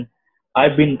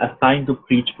I've been assigned to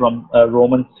preach from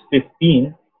Romans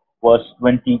 15, verse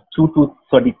 22 to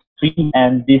 33,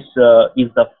 and this is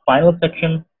the final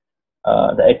section,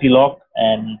 the epilogue.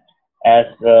 And as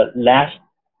last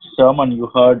sermon you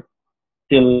heard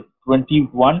till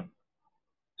 21,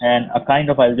 and a kind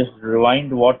of I'll just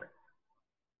rewind what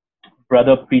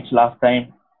brother preached last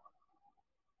time.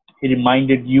 He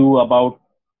reminded you about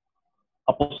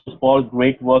Apostle Paul's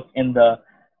great work in the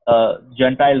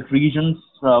Gentile regions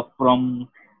from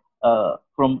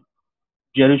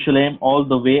Jerusalem all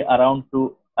the way around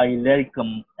to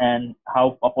Illyricum, and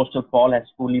how Apostle Paul has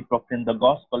fully proclaimed the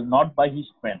gospel, not by his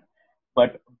strength,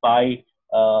 but by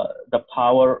the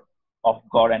power of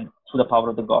God and through the power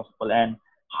of the gospel, and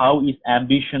how his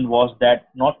ambition was that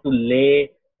not to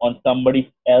lay on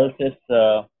somebody else's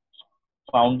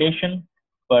foundation,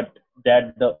 but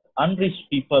that the unreached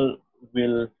people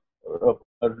will uh,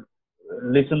 uh,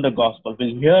 listen the gospel,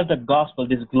 will hear the gospel,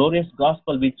 this glorious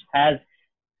gospel which has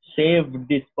saved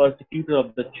this persecutor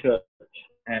of the church,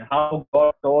 and how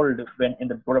God told when in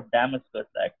the road of Damascus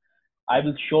that I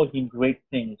will show him great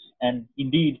things. And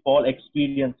indeed, Paul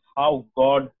experienced how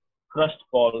God crushed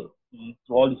Paul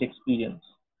through all his experience.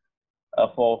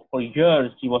 For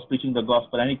years, he was preaching the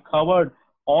gospel, and he covered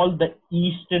all the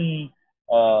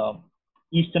uh,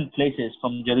 eastern places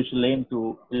from Jerusalem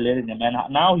to Illyricum. And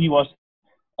now he was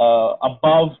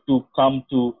about to come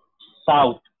to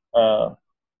south, uh,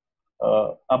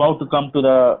 about to come to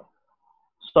the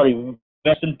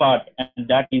western part, and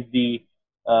that is the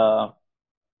uh,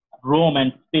 Rome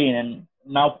and Spain. And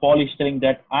now Paul is telling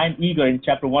that I'm eager. In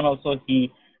chapter 1 also,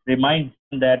 he reminds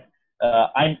them that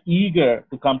I'm eager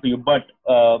to come to you, but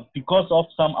because of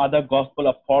some other gospel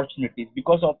opportunities,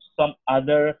 because of some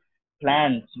other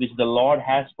plans which the Lord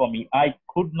has for me, I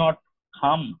could not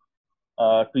come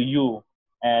to you.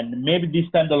 And maybe this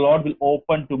time the Lord will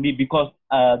open to me, because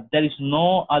there is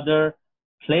no other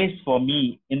place for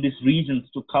me in these regions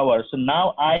to cover. So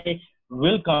now I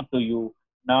will come to you.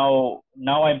 Now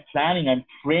I'm planning, I'm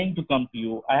praying to come to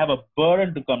you. I have a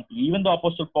burden to come to you. Even though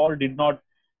Apostle Paul did not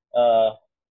uh,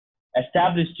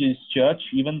 establish his church,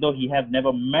 even though he have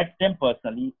never met them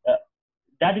personally,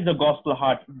 that is the gospel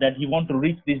heart, that he want to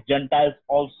reach these Gentiles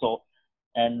also.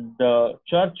 And the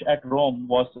church at Rome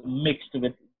was mixed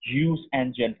with Jews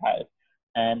and Gentiles.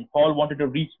 And Paul wanted to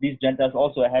reach these Gentiles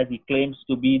also, as he claims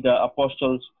to be the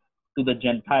apostles to the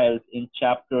Gentiles in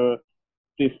chapter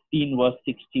 15, verse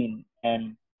 16.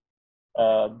 And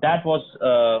that was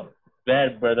where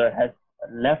brother has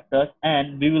left us.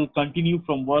 And we will continue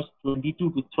from verse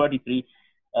 22 to 33.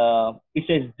 It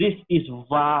says, this is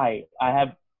why I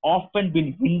have often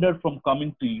been hindered from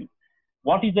coming to you.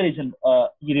 What is the reason?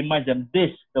 He reminds them,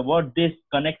 this, the word this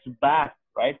connects back,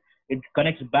 right? It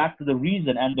connects back to the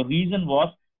reason. And the reason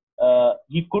was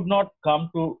he could not come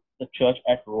to the church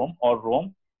at Rome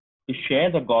to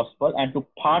share the gospel and to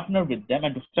partner with them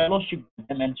and to fellowship with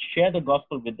them and share the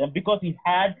gospel with them, because he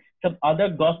had some other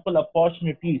gospel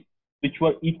opportunities which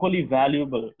were equally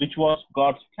valuable, which was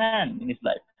God's plan in his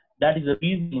life. That is the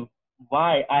reason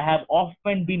why I have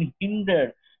often been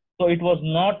hindered. So it was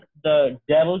not the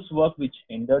devil's work which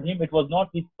hindered him. It was not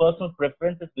his personal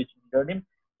preferences which hindered him.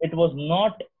 It was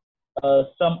not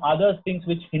some other things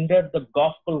which hindered the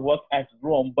gospel work at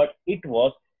Rome, but it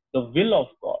was the will of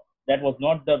God. That was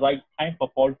not the right time for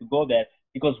Paul to go there,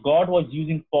 because God was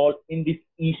using Paul in this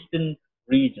eastern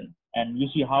region. And you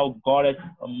see how God has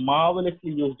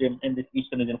marvelously used him in this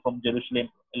eastern region from Jerusalem.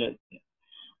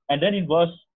 And then in verse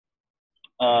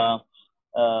uh,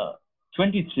 uh,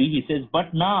 23, he says,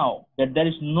 but now that there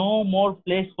is no more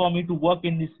place for me to work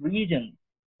in this region,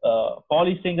 Paul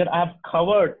is saying that I have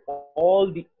covered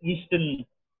all the eastern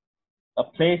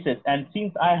places, and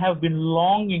since I have been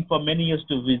longing for many years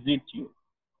to visit you.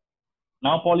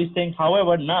 Now Paul is saying,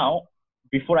 however, now,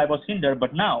 before I was hindered,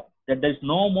 but now that there is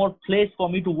no more place for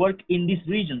me to work in these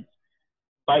regions.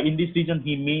 By in this region,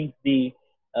 he means the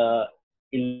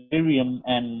Illyrium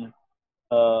and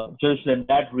Jerusalem,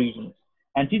 that region.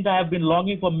 And since I have been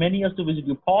longing for many years to visit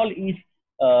you, Paul is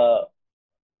uh,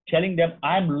 telling them,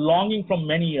 I'm longing for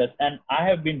many years and I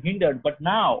have been hindered, but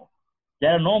now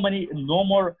there are no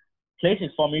more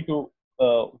places for me to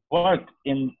work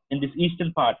in this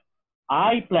eastern part.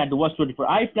 I plan to, verse 24,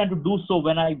 I plan to do so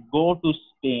when I go to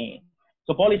Spain.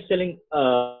 So Paul is telling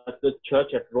the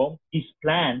church at Rome his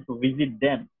plan to visit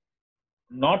them,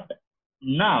 not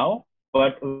now,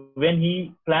 but when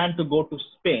he planned to go to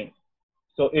Spain.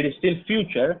 So it is still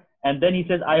future. And then he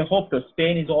says, I hope to,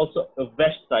 Spain is also a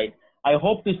west side. I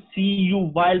hope to see you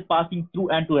while passing through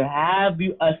and to have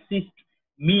you assist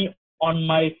me on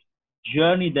my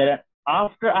journey there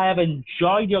after I have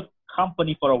enjoyed your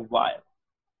company for a while.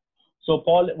 So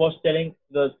Paul was telling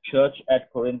the church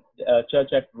at Corinth,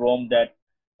 church at Rome, that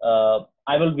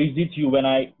I will visit you when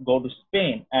I go to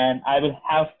Spain, and I will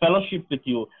have fellowship with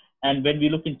you. And when we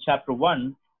look in chapter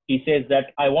 1, he says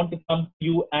that I want to come to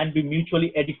you and be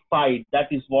mutually edified.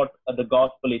 That is what the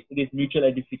gospel is. It is mutual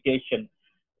edification,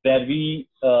 where we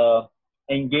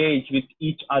engage with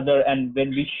each other, and when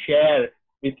we share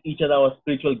with each other our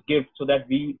spiritual gifts, so that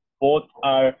we both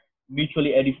are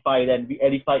mutually edified and we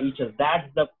edify each other. That's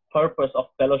the purpose of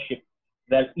fellowship,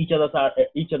 where each other are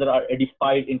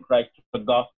edified in Christ, the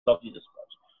gospel of Jesus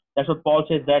Christ. That's what Paul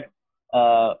says, that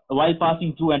while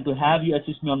passing through, and to have you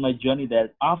assist me on my journey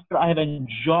there, after I have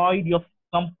enjoyed your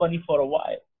company for a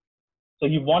while. So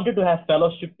he wanted to have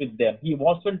fellowship with them. He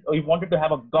wanted to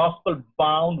have a gospel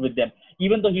bound with them,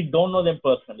 even though he don't know them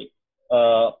personally.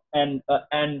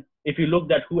 And if you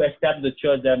look at who established the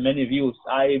church, there are many views.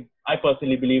 I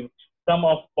personally believe some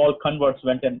of Paul's converts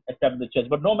went and established the church.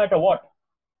 But no matter what,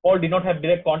 Paul did not have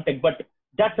direct contact. But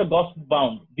that's a gospel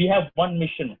bound. We have one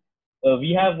mission.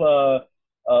 We have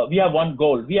one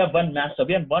goal. We have one master.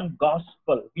 We have one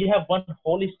gospel. We have one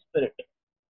Holy Spirit.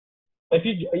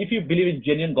 If you believe in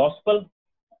genuine gospel,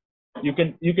 you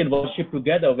can worship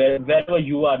together wherever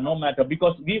you are, no matter,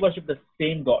 because we worship the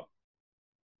same God.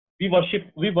 We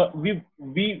worship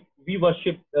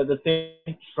the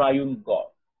same triune God,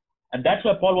 and that's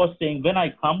why Paul was saying, when I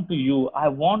come to you, I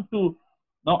want to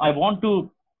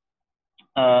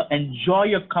enjoy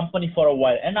your company for a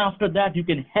while, and after that you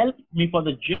can help me for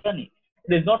the journey.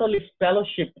 It is not only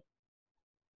fellowship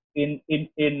in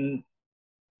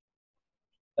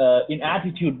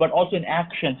attitude, but also in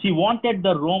actions. He wanted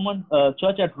the Roman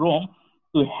church at Rome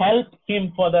to help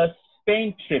him for the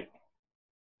Spain trip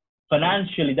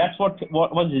financially. That's what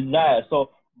was his desire.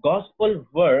 So gospel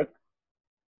work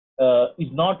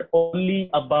is not only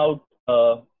about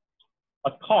a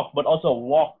talk, but also a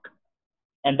walk,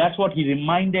 and that's what he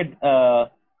reminded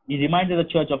the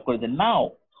church of Corinth.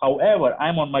 Now, however,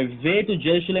 I'm on my way to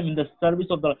Jerusalem in the service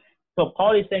of the. So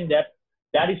Paul is saying that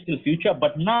is still future,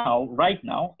 but now, right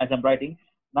now, as I'm writing,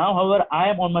 now, however, I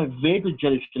am on my way to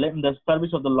Jerusalem in the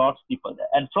service of the Lord's people there.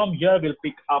 And from here, we'll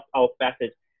pick up our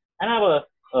passage. And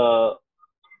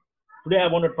today I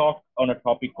want to talk on a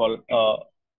topic called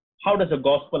how does the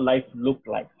gospel life look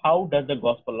like? How does the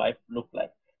gospel life look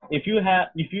like? If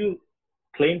you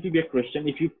claim to be a Christian,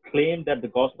 if you claim that the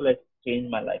gospel has changed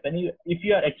my life, and if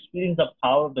you are experiencing the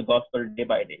power of the gospel day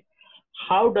by day,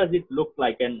 how does it look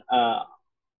like? And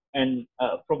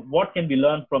from what can we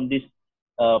learn from this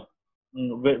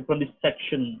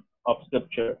section of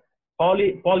scripture?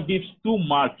 Paul gives two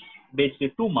marks,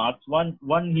 basically two marks. One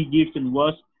he gives in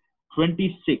verse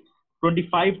 26,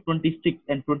 25, 26,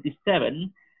 and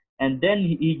 27, and then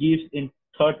he gives in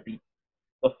 30.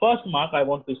 The first mark I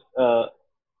want to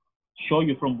show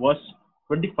you from verse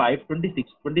 25, 26,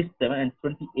 27, and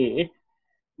 28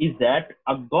 is that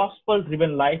a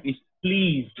gospel-driven life is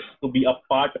pleased to be a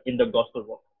part in the gospel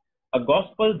work. A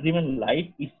gospel-driven life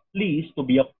is pleased to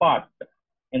be a part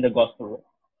in the gospel work.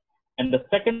 And the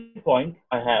second point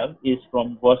I have is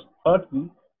from verse 30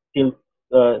 till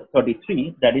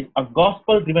 33, that is, a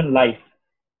gospel-driven life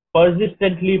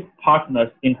persistently partners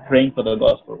in praying for the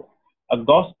gospel work. A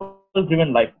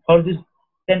gospel-driven life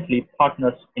persistently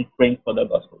partners in praying for the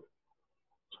gospel work.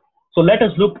 So let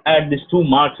us look at these two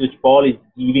marks which Paul is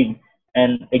giving,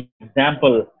 an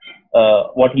example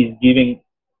what he's giving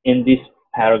in this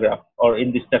paragraph or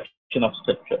in this section of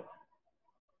scripture.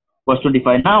 Verse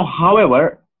 25. Now,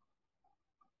 however,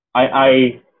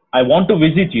 I want to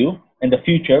visit you in the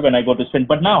future when I go to Spain.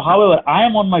 But now, however, I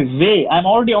am on my way. I'm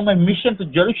already on my mission to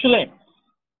Jerusalem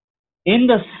in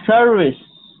the service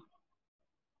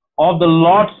of the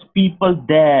Lord's people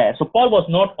there. So Paul was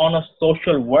not on a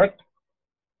social work.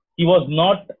 He was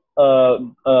not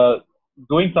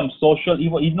doing some social. He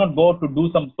did not go to do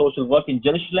some social work in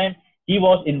Jerusalem. He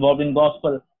was involved in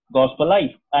gospel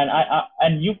life,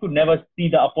 and you could never see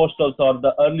the apostles or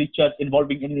the early church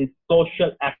involving in this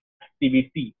social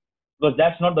activity, because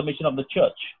that's not the mission of the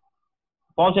church.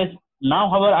 Paul says, now,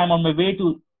 however, I'm on my way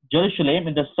to Jerusalem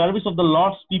in the service of the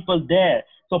Lord's people there.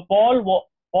 So Paul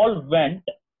went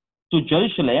to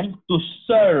Jerusalem to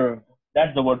serve.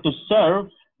 That's the word, to serve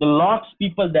the Lord's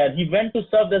people there. He went to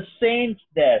serve the saints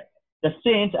there, the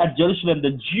saints at Jerusalem,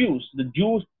 the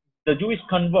Jewish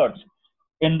converts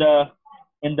in the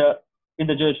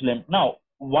Jerusalem. Now,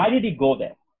 why did he go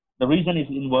there? The reason is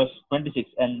in verse 26,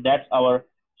 and that's our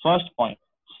first point.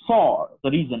 For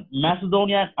the reason,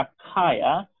 Macedonia and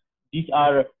Achaia, these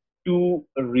are two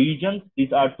regions.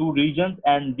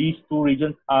 And these two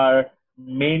regions are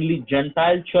mainly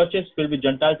Gentile churches, filled with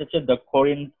Gentile churches, the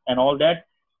Corinth and all that.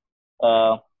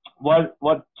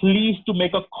 were pleased to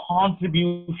make a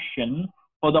contribution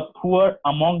for the poor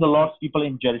among the Lord's people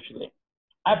in Jerusalem.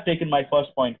 I've taken my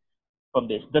first point from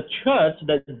this. The church,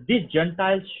 this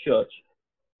Gentile church,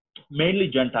 mainly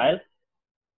Gentiles,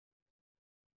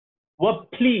 were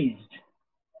pleased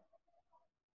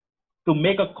to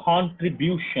make a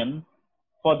contribution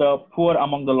for the poor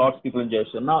among the Lord's people in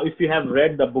Jerusalem. Now, if you have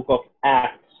read the book of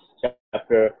Acts,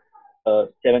 chapter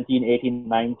 17, 18,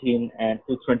 19, and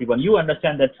 21, you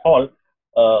understand that Paul,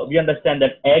 we understand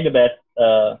that Agabus,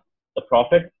 the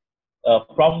prophet,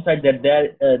 prophesied that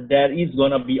there is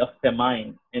going to be a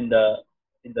famine in the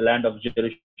land of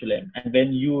Jerusalem. And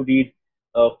when you read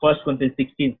 1 Corinthians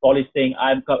 16, Paul is saying,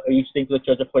 he's saying to the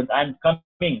church of Corinth, I'm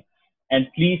coming, and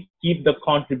please keep the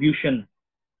contribution.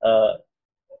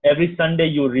 Every Sunday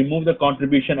you remove the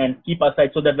contribution and keep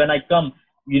aside so that when I come,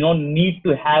 you don't need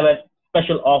to have a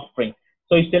special offering.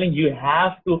 So he's telling you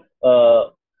have to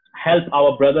help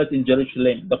our brothers in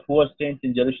Jerusalem, the poor saints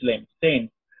in Jerusalem,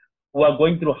 saints who are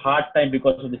going through hard time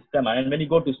because of this famine. And when you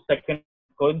go to 2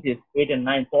 Corinthians 8 and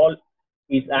 9, Paul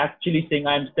is actually saying,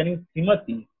 I'm sending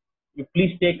Timothy, you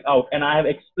please take out. And I have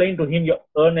explained to him your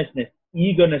earnestness,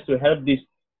 eagerness to help these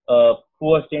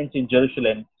poor saints in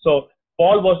Jerusalem. So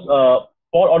Paul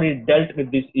already dealt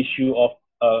with this issue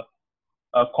of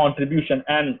contribution.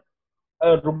 And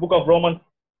the book of Romans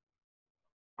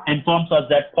informs us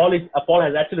that Paul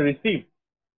has actually received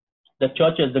the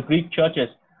churches, the Greek churches,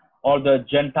 or the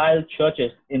Gentile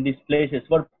churches in these places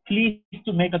were pleased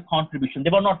to make a contribution. They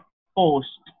were not forced.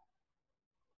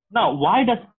 Now, why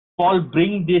does Paul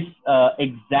bring this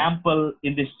example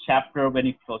in this chapter when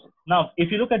he closes? Now,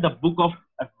 if you look at the book of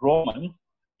Romans,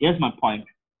 here's my point.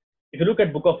 If you look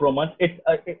at book of Romans,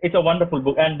 it's a wonderful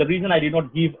book. And the reason I did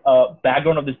not give a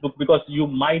background of this book, because you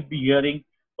might be hearing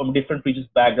from different preachers'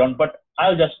 background, but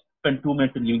I'll just spend 2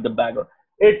 minutes in giving the background.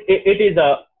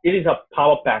 It is a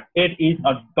power pack. It is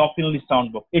a doctrinally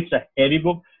sound book. It's a heavy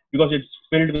book because it's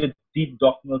filled with deep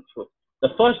doctrinal truth. The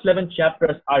first 11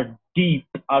 chapters are deep,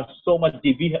 are so much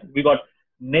deep. We got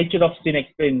nature of sin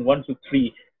explained in 1 to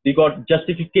 3. We got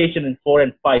justification in 4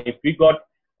 and 5. We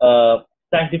got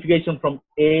sanctification from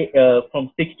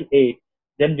 6 to 8.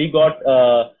 Then we got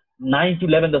 9 to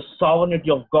 11, the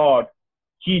sovereignty of God.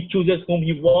 He chooses whom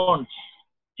he wants.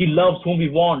 He loves whom he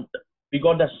wants. We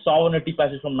got the sovereignty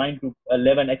passage from 9 to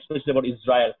 11, especially about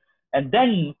Israel. And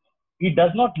then he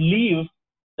does not leave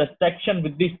the section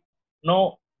with this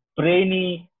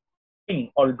brainy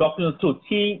thing or doctrinal truth.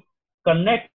 He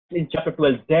connects in chapter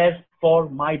 12, therefore,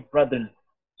 my brethren.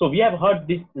 So we have heard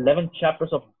these 11 chapters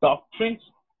of doctrines.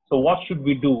 So what should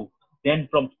we do? Then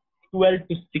from 12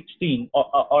 to 16,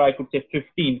 or I could say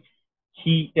 15,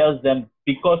 he tells them,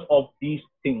 because of these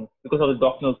things, because of the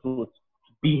doctrinal truths,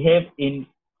 behave in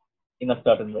a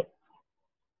certain way.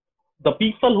 The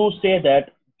people who say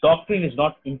that doctrine is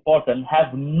not important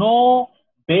have no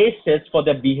basis for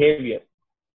their behavior.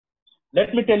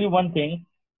 Let me tell you one thing.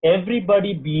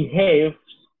 Everybody behaves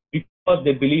because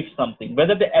they believe something,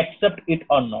 whether they accept it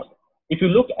or not. If you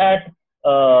look at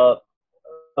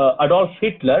Adolf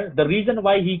Hitler, the reason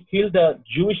why he killed the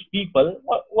Jewish people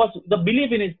was the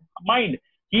belief in his mind.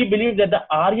 He believed that the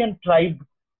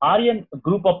Aryan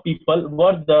group of people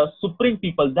were the supreme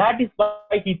people. That is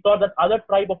why he thought that other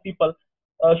tribe of people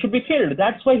should be killed.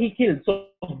 That's why he killed. So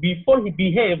before he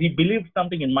behaved, he believed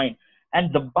something in mind.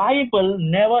 And the Bible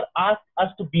never asks us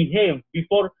to behave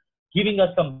before giving us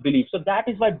some belief. So that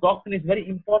is why doctrine is very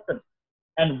important.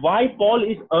 And why Paul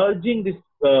is urging this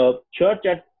church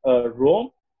at Rome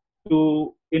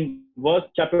to, in verse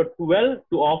chapter 12,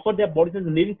 to offer their bodies as a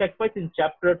living sacrifice. In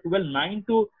chapter 12, 9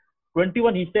 to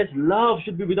 21, he says, love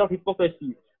should be without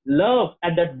hypocrisy. Love,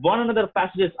 and that one another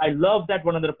passages, I love that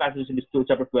one another passages in this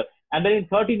chapter 12. And then in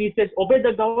 13, he says, obey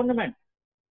the government.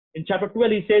 In chapter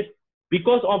 12, he says,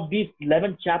 because of these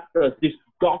 11 chapters, this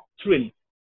doctrine,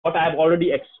 what I have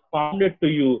already expounded to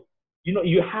you,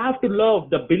 you have to love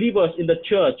the believers in the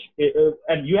church,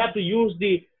 and you have to use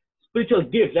the spiritual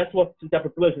gifts. That's what chapter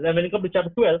 12 says. And when you come to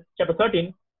chapter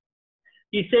 13,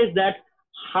 he says that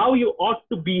how you ought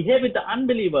to behave with the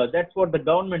unbelievers. That's what the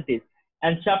government is.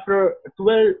 And chapter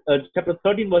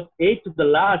 13, verse 8 to the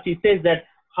last, he says that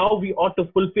how we ought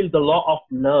to fulfill the law of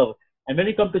love. And when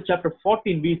you come to chapter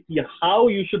 14, we see how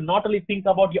you should not only think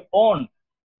about your own.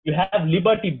 You have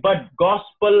liberty, but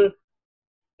gospel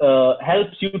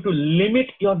helps you to limit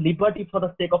your liberty for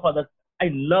the sake of others. I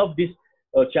love this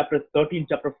chapter 13,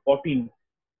 chapter 14,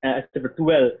 chapter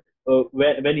 12,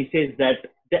 when he says that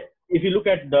if you look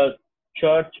at the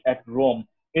church at Rome,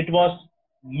 it was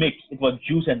mixed. It was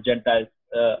Jews and Gentiles.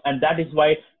 And that is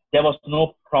why there was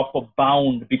no proper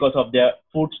bound because of their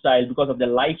food style, because of their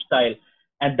lifestyle.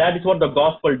 And that is what the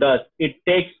gospel does. It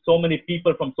takes so many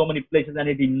people from so many places and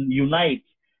it unites.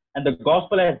 And the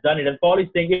gospel has done it. And Paul is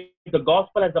saying if the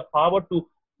gospel has the power to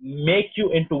make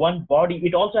you into one body,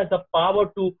 it also has the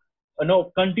power to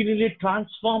continually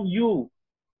transform you.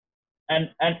 And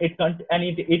it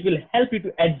will help you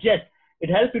to adjust. It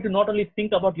helps you to not only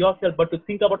think about yourself, but to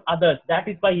think about others. That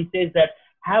is why he says that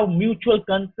have mutual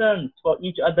concerns for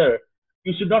each other.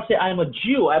 You should not say, I am a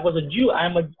Jew. I was a Jew.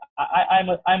 I'm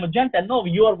a Gentile. No,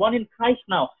 you are one in Christ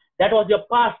now. That was your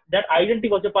past. That identity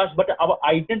was your past, but our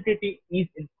identity is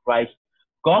in Christ.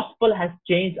 Gospel has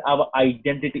changed our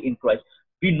identity in Christ.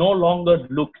 We no longer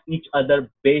look each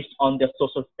other based on their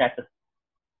social status,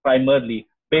 primarily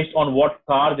based on what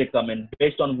car they come in,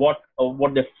 based on what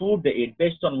their food they eat,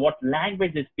 based on what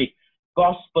language they speak.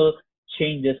 Gospel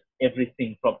changes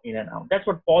everything from in and out. That's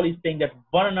what Paul is saying, that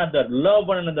one another, love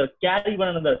one another, carry one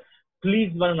another,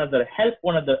 please one another, help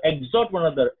one another, exhort one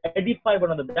another, edify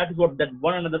one another. That is what that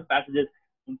one another passages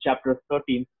in chapter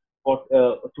 13,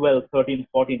 12, 13,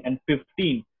 14, and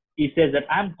 15. He says that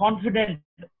I'm confident.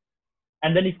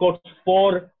 And then he quotes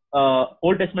four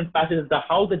Old Testament passages,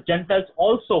 how the Gentiles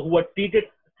also, who were treated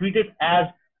as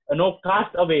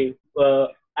cast away,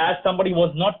 as somebody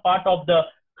was not part of the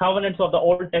covenants of the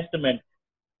Old Testament,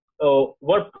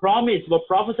 were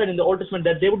prophesied in the Old Testament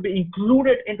that they would be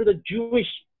included into the Jewish.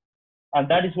 And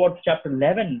that is what chapter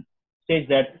 11 says,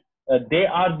 that they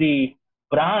are the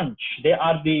branch, they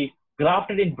are the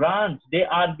grafted in branch, they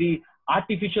are the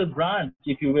artificial branch,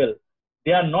 if you will.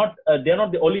 They are not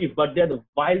the olive, but they are the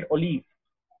wild olive.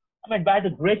 I mean, by the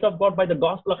grace of God, by the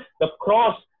gospel, the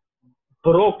cross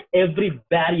broke every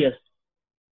barrier.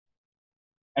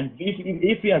 And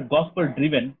if we are gospel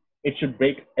driven, it should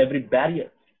break every barrier.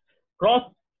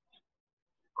 Cross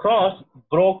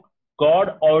broke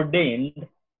God ordained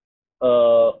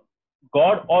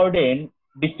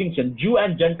distinction. Jew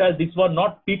and Gentile, these were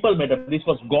not people made up. This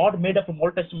was God made up from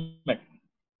Old Testament.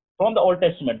 From the Old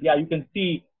Testament, yeah, you can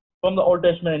see from the Old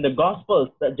Testament in the Gospels,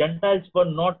 the Gentiles were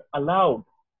not allowed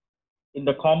in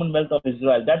the commonwealth of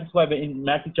Israel. That is why in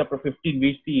Matthew chapter 15,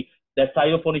 we see that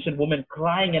Syrophoenician woman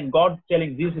crying, and God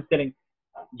telling, Jesus is telling,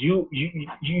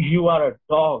 you are a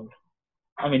dog.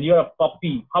 I mean, you're a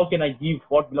puppy. How can I give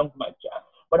what belongs to my child?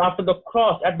 But after the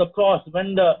cross, at the cross,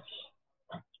 when the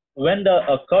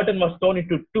curtain was torn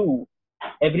into two,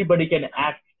 everybody can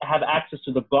have access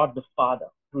to the God the Father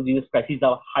through Jesus Christ. He's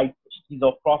our high priest. He's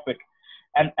our prophet.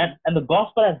 And the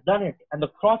gospel has done it, and the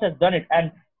cross has done it.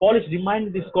 And Paul is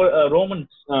reminding these Roman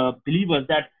believers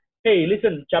that, hey,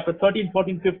 listen, chapter 13,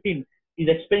 14, 15, he's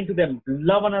explaining to them,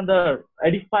 love one another,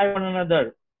 edify one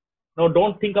another. No,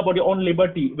 don't think about your own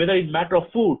liberty, whether in matter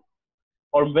of food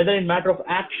or whether in matter of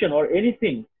action or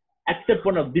anything, except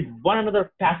one of these one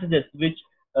another passages which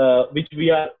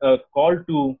we are called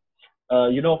to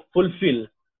fulfill.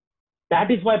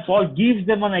 That is why Paul gives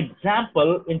them an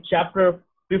example in chapter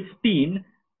 15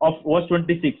 of verse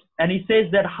 26, and he says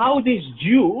that how this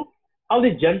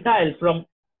Gentiles from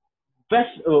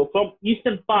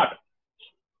eastern part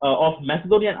of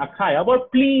Macedonia and Achaia were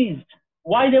pleased.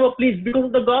 Why they were pleased? Because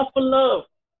of the gospel love.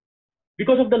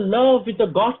 Because of the love which the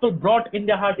gospel brought in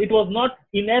their heart. It was not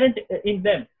inherent in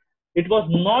them. It was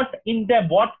not in them.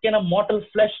 What can a mortal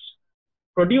flesh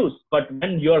produce? But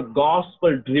when you're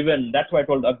gospel driven, that's why I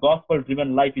told a gospel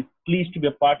driven life is pleased to be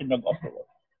a part in the gospel.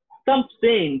 Some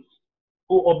saints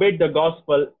who obeyed the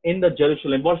gospel in the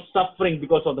Jerusalem were suffering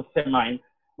because of the famine,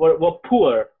 were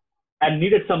poor and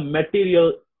needed some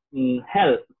material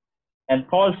help. And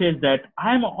Paul says that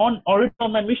I'm already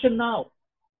on my mission now.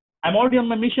 I'm already on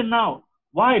my mission now.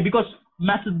 Why? Because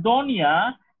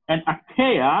Macedonia and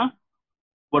Achaia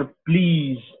were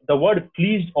pleased. The word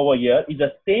pleased over here is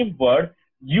the same word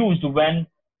used when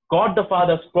God the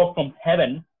Father spoke from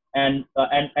heaven and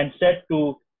said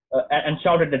to and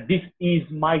shouted that this is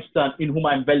my son in whom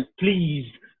I'm well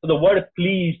pleased. So the word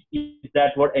pleased is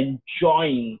that word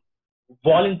enjoying,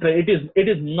 voluntary. It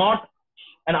is not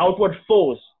an outward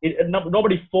force.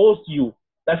 Nobody forced you.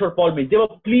 That's what Paul means. They were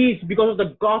pleased because of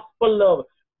the gospel love,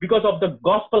 because of the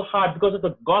gospel heart, because of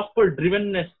the gospel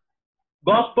drivenness.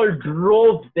 Gospel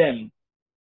drove them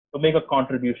to make a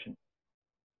contribution.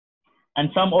 And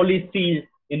some only see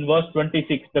in verse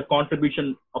 26 the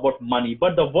contribution about money.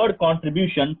 But the word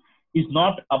contribution is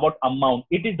not about amount.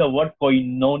 It is the word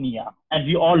koinonia. And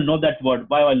we all know that word.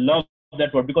 Why I love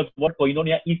that word? Because the word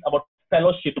koinonia is about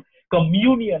fellowship,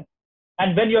 communion.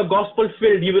 And when you're gospel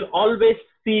filled, you will always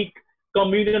seek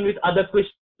communion with other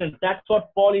Christians. That's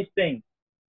what Paul is saying.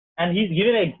 And he's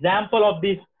giving an example of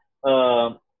these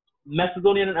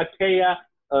Macedonian and Achaia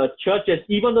churches,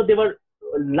 even though they were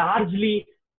largely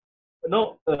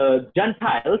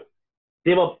Gentiles,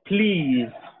 They were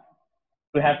pleased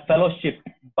to have fellowship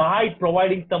by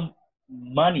providing some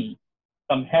money,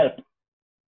 some help,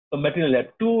 some material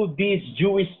help to these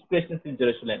Jewish Christians in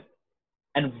Jerusalem.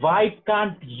 And why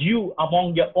can't you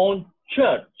among your own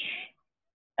church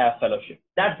have fellowship?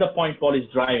 That's the point Paul is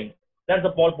driving. That's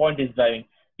the point he's driving.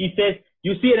 He says,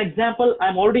 you see an example,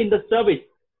 I'm already in the service,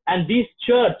 and these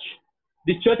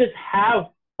churches have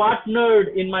partnered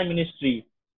in my ministry.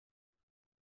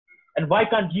 And why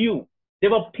can't you? They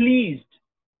were pleased.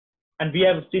 And we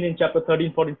have seen in chapter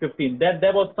 13, 14, 15, that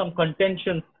there was some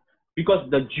contention because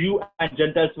the Jew and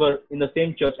Gentiles were in the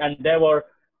same church, and they were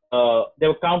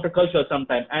countercultural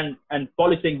sometimes. And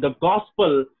Paul is saying the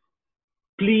gospel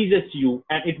pleases you,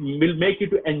 and it will make you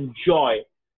to enjoy,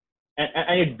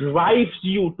 and it drives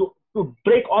you to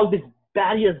break all these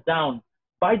barriers down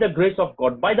by the grace of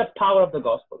God, by the power of the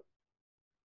gospel,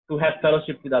 to have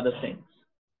fellowship with other saints,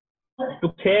 to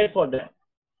care for them,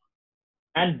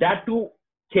 and that to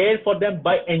care for them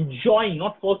by enjoying,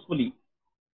 not forcefully.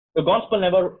 The gospel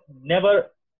never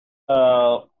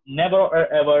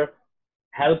ever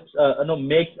helps,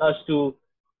 makes us to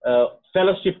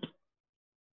fellowship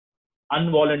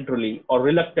involuntarily or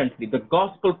reluctantly. The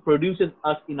gospel produces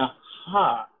us in a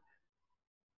heart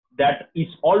that is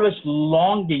always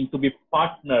longing to be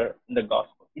partner in the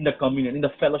gospel, in the communion, in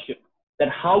the fellowship. That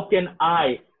how can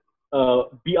I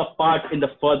be a part in the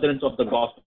furtherance of the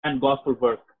gospel and gospel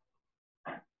work?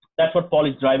 That's what Paul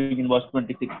is driving in verse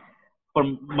 26. For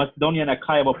Macedonia and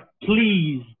Achaia were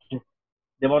pleased.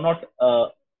 They were not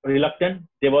reluctant.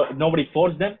 Nobody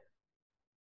forced them.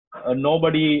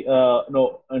 Nobody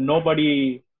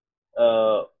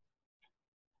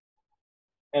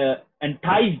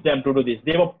enticed them to do this.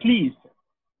 They were pleased.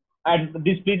 And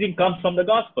this pleasing comes from the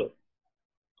gospel.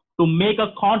 To make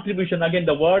a contribution, again,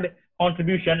 the word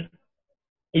contribution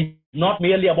is not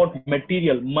merely about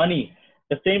material, money.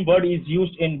 The same word is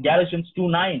used in Galatians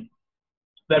 2:9,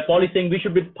 where Paul is saying we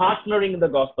should be partnering in the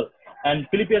gospel. And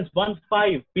Philippians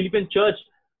 1:5, Philippian church,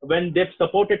 when they've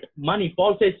supported money,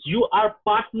 Paul says, you are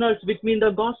partners with me in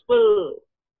the gospel.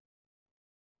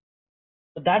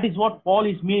 So that is what Paul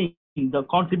is meaning, the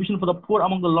contribution for the poor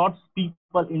among the Lord's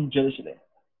people in Jerusalem.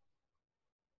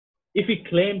 If we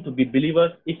claim to be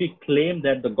believers, if we claim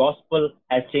that the gospel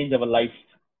has changed our life,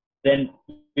 then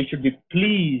we should be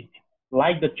pleased,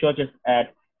 like the churches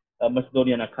at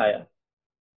Macedonia and Achaia,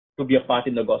 to be a part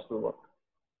in the gospel work.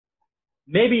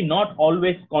 Maybe not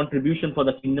always contribution for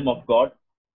the kingdom of God.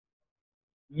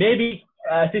 Maybe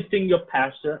assisting your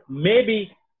pastor.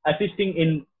 Maybe assisting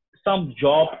in some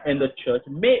job in the church.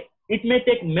 It may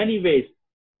take many ways.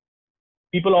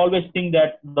 People always think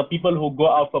that the people who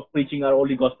go out for preaching are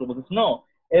only gospel workers. No,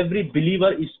 every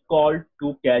believer is called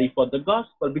to carry for the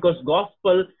gospel, because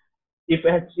gospel, if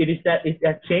it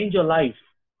has changed your life,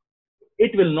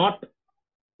 it will not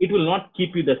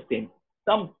keep you the same.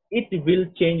 It will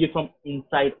change you from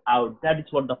inside out. That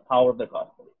is what the power of the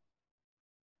gospel is.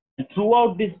 And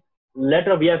throughout this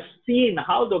letter, we have seen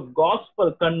how the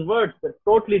gospel converts the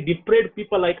totally depraved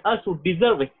people like us who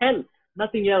deserve hell,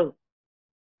 nothing else.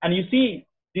 And you see,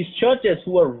 these churches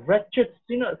who are wretched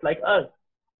sinners like us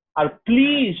are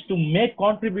pleased to make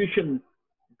contributions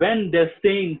when their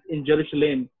saints in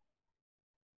Jerusalem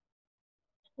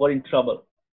were in trouble,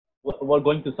 were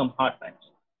going through some hard times.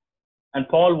 And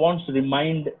Paul wants to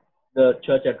remind the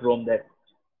church at Rome that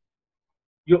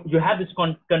you have this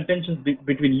contention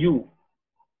between you.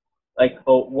 Like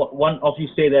one of you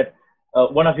say that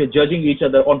one of you judging each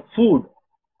other on food,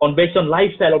 based on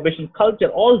lifestyle, or based on culture,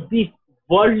 all these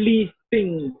worldly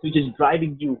things which is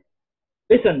driving you.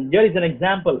 Listen, here is an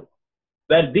example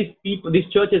where these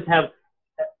churches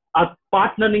are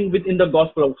partnering within the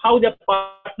gospel. How they're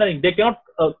partnering? They cannot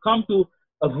come to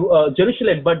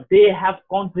Jerusalem, but they have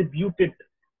contributed.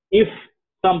 If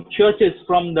some churches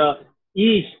from the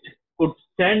east could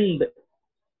send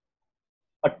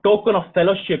a token of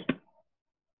fellowship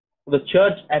to the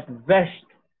church at west,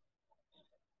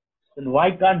 then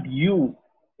why can't you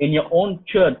in your own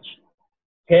church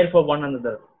care for one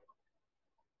another,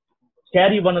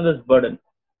 carry one another's burden,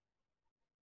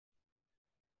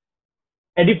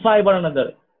 edify one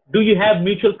another? Do you have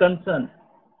mutual concern?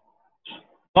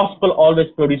 Gospel always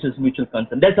produces mutual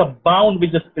concern. There's a bound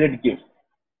which the Spirit gives.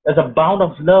 There's a bound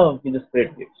of love which the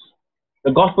Spirit gives.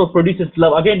 The gospel produces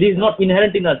love. Again, this is not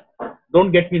inherent in us.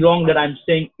 Don't get me wrong that I'm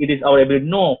saying it is our ability.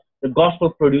 No, the gospel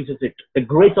produces it. The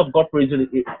grace of God produces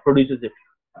it.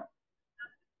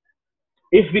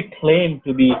 If we claim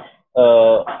to be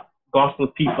gospel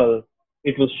people,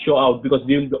 it will show out, because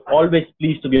we will be always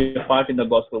pleased to be a part in the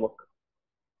gospel work.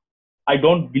 I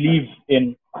don't believe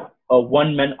in a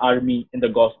one-man army in the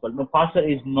gospel. No, pastor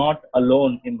is not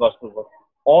alone in gospel work.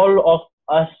 All of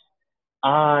us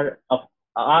are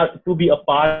to be a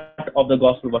part of the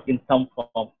gospel work in some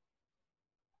form.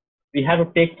 We have to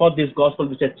take forth this gospel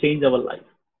which has changed our life.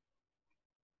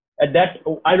 And that,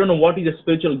 I don't know what is a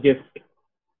spiritual gift,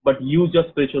 but use your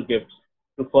spiritual gifts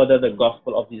to further the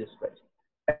gospel of Jesus Christ.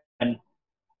 And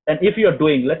if you are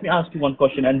doing, let me ask you one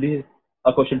question, and this is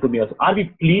a question to me also. Are we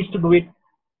pleased to do it,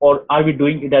 or are we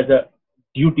doing it as a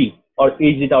duty, or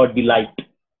is it our delight?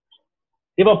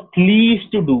 They were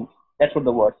pleased to do. That's what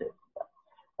the word says.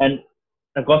 And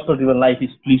the gospel-driven life is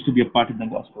pleased to be a part in the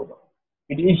gospel.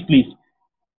 It is pleased.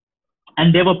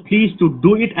 And they were pleased to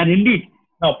do it, and indeed,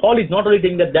 now Paul is not only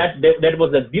saying that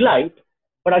was a delight,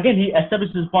 but again he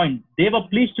establishes his point. They were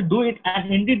pleased to do it,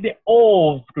 and indeed they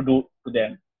owe to do to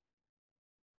them.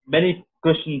 Many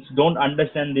Christians don't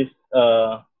understand this.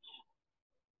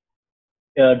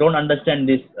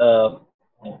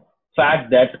 Fact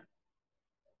that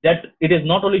it is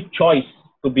not only choice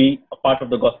to be a part of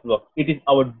the gospel work; it is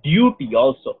our duty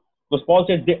also. Because Paul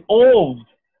says they owe.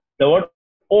 The word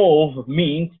owe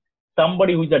means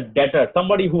somebody who is a debtor,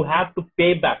 somebody who have to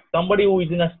pay back, somebody who is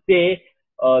in a state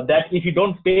that if you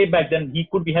don't pay back, then he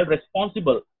could be held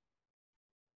responsible.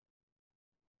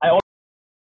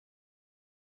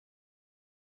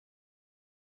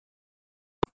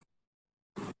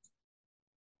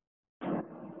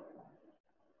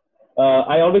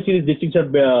 I always see this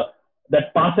distinction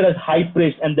that pastor as high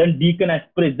priest, and then deacon as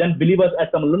priest, then believers as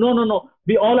some. No.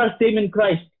 We all are same in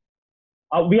Christ.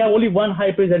 We have only one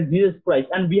high priest, that is Jesus Christ,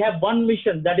 and we have one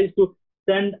mission, that is to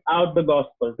send out the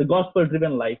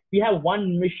gospel-driven life. We have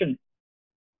one mission.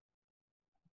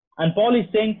 And Paul is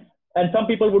saying, and some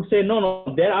people would say, no,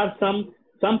 there are some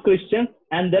Christians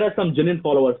and there are some genuine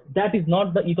followers. That is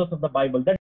not the ethos of the Bible.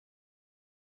 That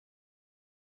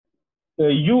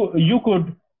you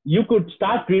could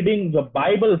start reading the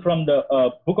Bible from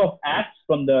the book of Acts,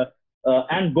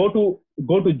 and go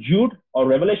to Jude or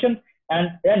Revelation,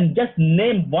 and just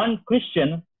name one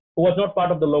Christian who was not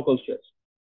part of the local church.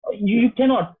 You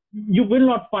will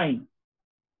not find.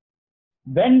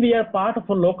 When we are part of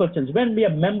a local church, when we are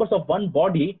members of one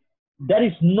body, there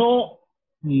is no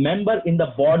member in the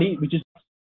body which is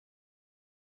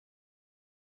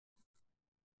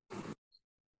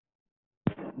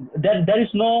there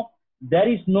is no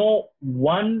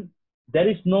one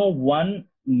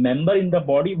member in the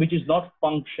body which is not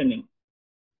functioning.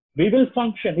 We will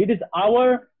function. It is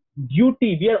our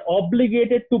duty. We are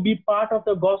obligated to be part of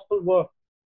the gospel work,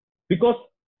 because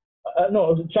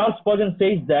Charles Spurgeon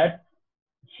says that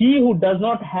he who does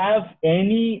not have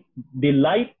any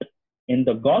delight in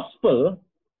the gospel,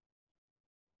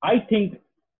 I think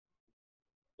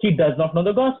he does not know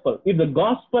the gospel. If the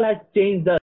gospel has changed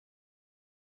us,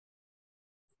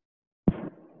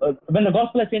 when the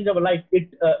gospel has changed our life,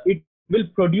 it will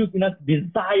produce in us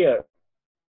desire.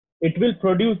 It will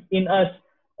produce in us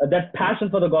that passion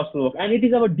for the gospel work, and it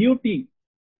is our duty.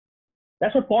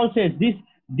 That's what Paul says.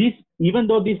 This even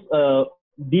though this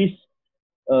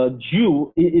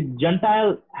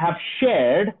Gentile have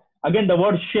shared. Again, the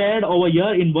word shared over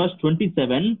here in verse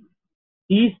 27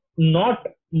 is not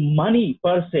money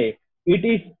per se. It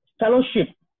is fellowship.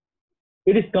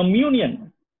 It is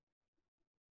communion.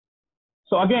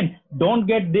 So again, don't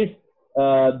get this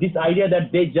idea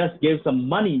that they just gave some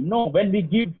money. No, when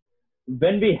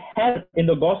we help in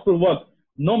the gospel work,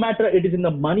 no matter it is in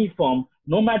the money form,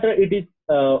 no matter it is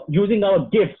using our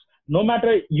gifts, no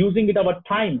matter using it our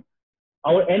time,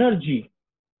 our energy,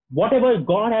 whatever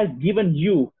God has given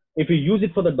you, if you use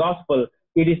it for the gospel,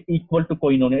 it is equal to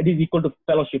koinonia. It is equal to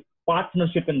fellowship,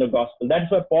 partnership in the gospel.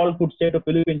 That's why Paul could say to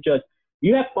Philippian church,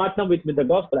 you have partnered with the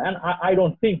gospel. And I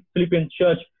don't think Philippian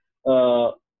church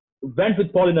went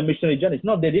with Paul in the missionary journey.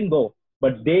 No, they didn't go,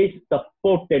 but they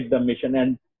supported the mission.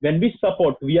 And when we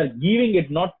support, we are giving it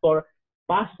not for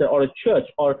pastor or a church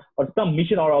or some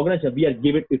mission or organization. We are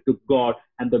giving it to God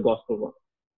and the gospel work.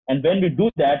 And when we do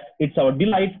that, it's our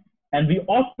delight, and we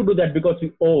ought to do that because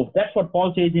we owe. That's what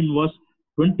Paul says in verse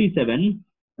 27,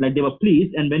 like they were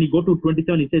pleased. And when you go to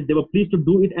 27, he says they were pleased to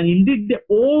do it, and indeed they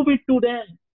owe it to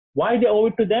them. Why they owe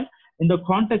it to them? In the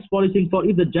context, Paul is saying, for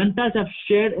if the Gentiles have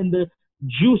shared in the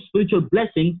Jews' spiritual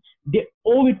blessings, they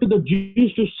owe it to the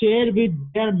Jews to share with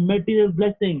their material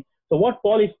blessing. So what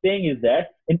Paul is saying is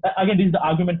that, again, this is the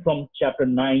argument from chapter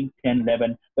 9, 10,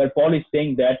 11, where Paul is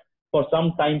saying that for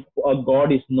some time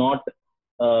God is not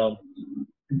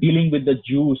dealing with the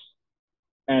Jews,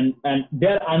 and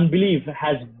their unbelief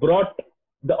has brought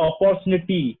the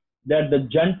opportunity that the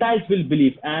Gentiles will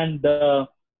believe, and the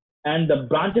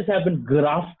branches have been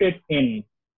grafted in.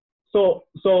 So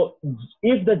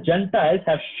if the Gentiles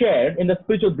have shared in the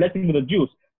spiritual blessing with the Jews,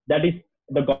 that is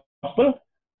the gospel,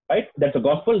 right? That's the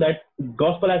gospel. That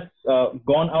gospel has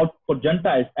gone out for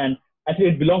Gentiles, and actually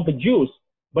it belonged to Jews,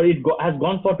 but it has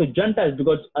gone forth to Gentiles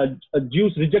because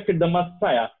Jews rejected the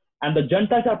Messiah, and the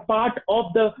Gentiles are part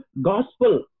of the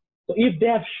gospel. So if they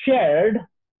have shared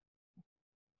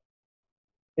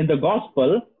in the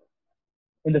gospel,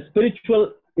 in the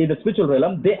spiritual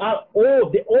realm, they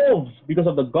owe because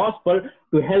of the gospel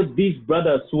to help these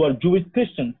brothers who are Jewish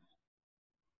Christians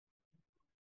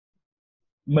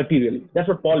materially. That's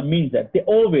what Paul means, that they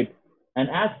owe it. And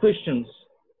as Christians,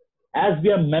 as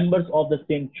we are members of the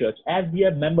same church, as we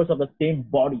are members of the same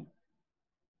body,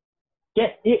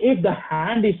 if the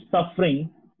hand is suffering,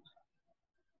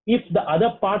 if the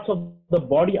other parts of the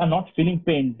body are not feeling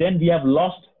pain, then we have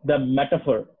lost the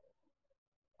metaphor.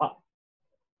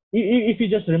 If you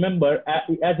just remember,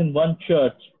 as in one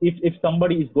church, if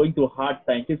somebody is going through hard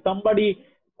times, if somebody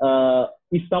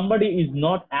is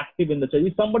not active in the church,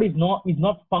 if somebody is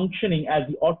not functioning as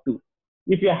he ought to,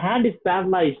 if your hand is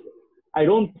paralyzed, I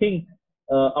don't think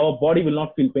our body will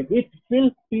not feel pain. It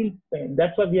will feel pain.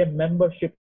 That's why we have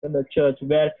membership in the church,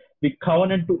 where we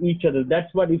covenant to each other.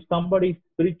 That's what, if somebody is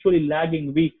spiritually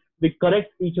lagging, we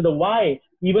correct each other. Why?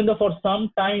 Even though for some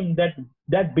time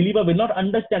that believer will not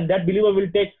understand, that believer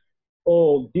will take,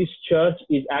 oh, this church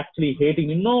is actually hating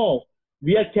me. No,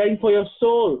 we are caring for your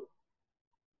soul.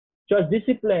 Church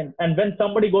discipline. And when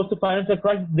somebody goes to financial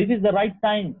crisis, this is the right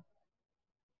time.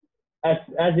 As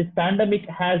this pandemic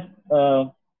has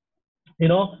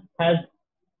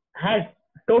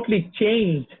totally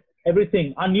changed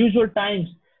everything. Unusual times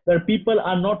where people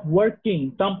are not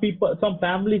working. Some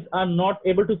families are not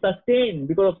able to sustain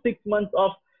because of 6 months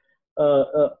of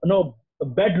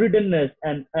bedriddenness,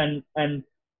 and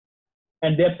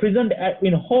they're prisoned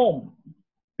in home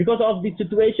because of the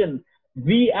situation.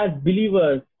 We as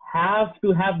believers have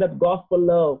to have that gospel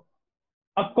love.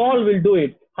 A call will do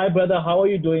it. Hi brother, how are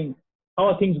you doing? How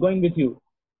are things going with you?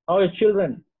 How are your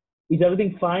children? Is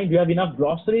everything fine? Do you have enough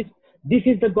groceries? This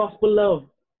is the gospel love.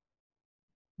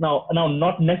 Now,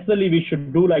 not necessarily we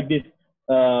should do like this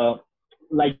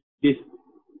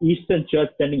Eastern church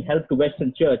sending help to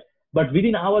Western church, but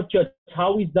within our church,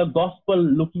 how is the gospel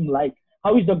looking like?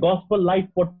 How is the gospel life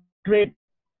portrayed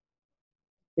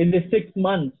in the 6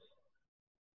 months?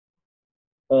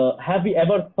 Have we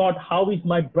ever thought, how is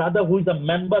my brother who is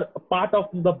a part of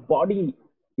the body,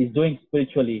 is doing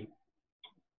spiritually?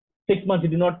 6 months he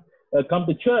did not come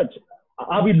to church.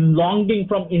 Are we longing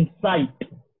from inside?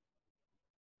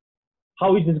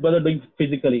 How is this brother doing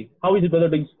physically? How is his brother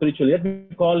doing spiritually? Let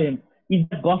me call him. Is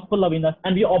the gospel love in us?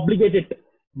 And we are obligated.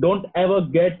 Don't ever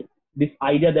get this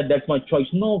idea that that's my choice.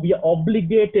 No, we are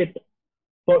obligated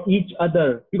for each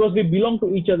other because we belong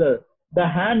to each other. The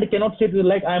hand cannot say to the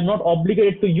leg, I am not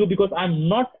obligated to you because I'm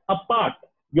not apart.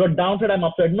 You're downside, I'm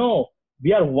upside. No,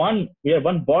 we are one. We are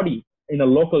one body in a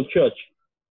local church.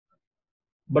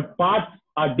 But parts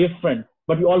are different,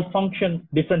 but we all function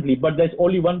differently. But there's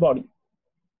only one body.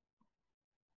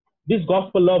 This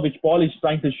gospel love which Paul is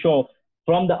trying to show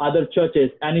from the other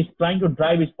churches, and he's trying to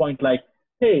drive his point like,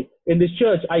 hey, in this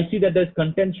church, I see that there's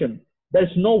contention.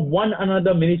 There's no one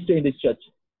another ministry in this church.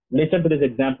 Listen to this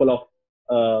example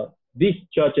of these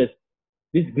churches,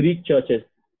 these Greek churches,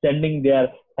 sending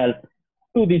their help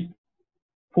to these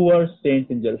poor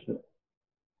saints in Jerusalem.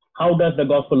 How does the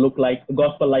gospel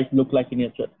life look like in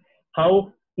your church?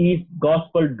 How is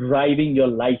gospel driving your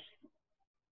life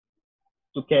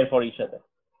to care for each other?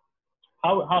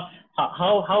 How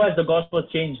has the gospel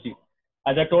changed you?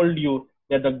 As I told you,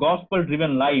 that the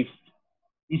gospel-driven life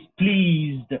is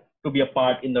pleased to be a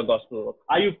part in the gospel work.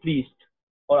 Are you pleased,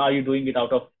 or are you doing it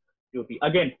out of duty?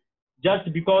 Again,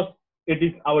 just because it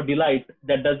is our delight,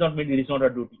 that does not mean it is not our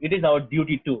duty. It is our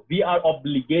duty too. We are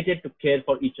obligated to care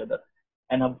for each other.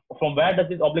 And from where does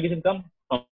this obligation come?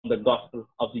 From the gospel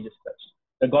of Jesus Christ.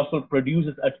 The gospel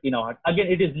produces it in our heart. Again,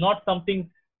 it is not something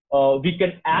we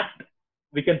can act,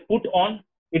 we can put on.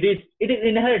 It is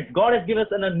inherent. God has given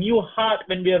us a new heart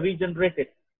when we are regenerated.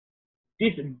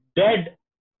 We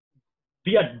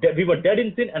were dead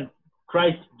in sin, and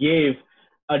Christ gave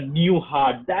a new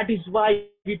heart. That is why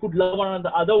we could love one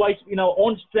another. Otherwise, in our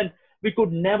own strength, we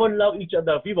could never love each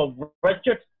other. We were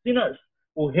wretched sinners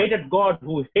who hated God,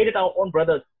 who hated our own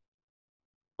brothers.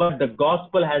 But the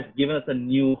gospel has given us a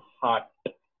new heart.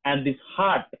 And this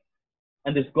heart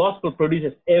and this gospel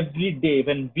produces every day,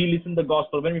 when we listen to the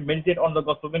gospel, when we meditate on the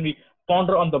gospel, when we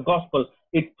ponder on the gospel,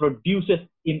 it produces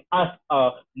in us a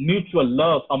mutual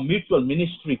love, a mutual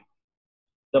ministry.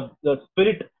 The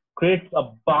Spirit creates a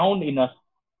bond in us.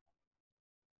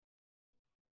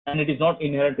 and it is not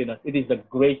inherent in us. It is the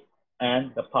grace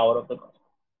and the power of the gospel.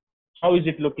 How is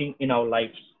it looking in our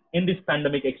lives in this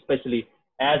pandemic, especially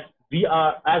as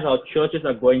as our churches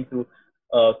are going through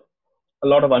uh, a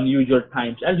lot of unusual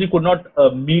times, as we could not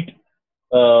meet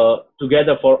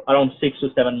together for around 6 to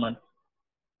 7 months.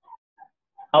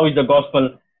 How is the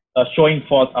gospel showing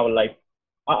forth our life?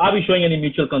 Are we showing any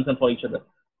mutual concern for each other?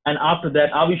 And after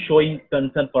that, are we showing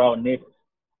concern for our neighbors?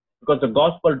 Because the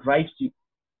gospel drives you.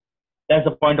 That's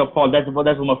the point of Paul. That's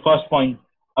my first point.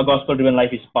 A gospel-driven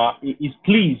life is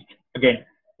pleased again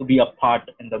to be a part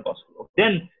in the gospel.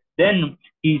 Then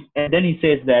he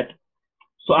says that.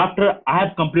 So after I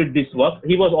have completed this work,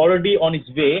 he was already on his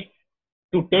way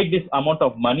to take this amount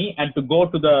of money and to go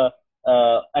to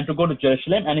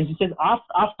Jerusalem. And he says,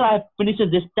 after I have finished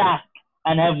this task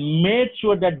and have made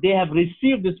sure that they have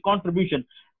received this contribution,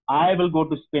 I will go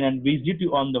to Spain and visit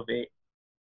you on the way.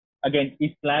 Again,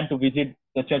 his plan to visit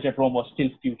the church at Rome was still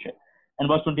future. And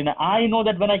verse 29, I know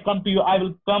that when I come to you, I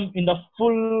will come in the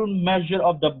full measure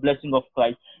of the blessing of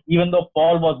Christ. Even though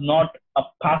Paul was not a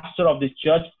pastor of this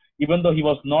church, even though he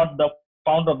was not the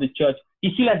founder of the church,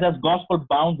 he still has gospel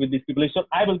bound with these people. So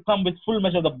I will come with full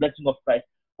measure of the blessing of Christ.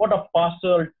 What a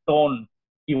pastoral tone.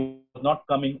 He was not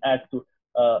coming as to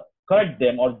correct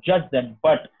them or judge them,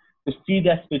 but to see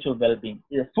their spiritual well-being.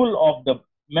 He is full of the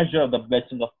measure of the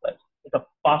blessing of Christ. It's a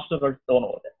pastoral tone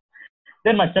over there.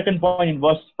 Then my second point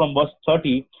from verse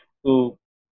 30 to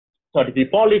 33,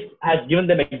 Paul has given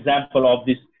them an example of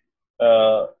this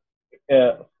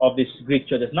Greek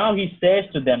churches. Now he says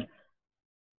to them,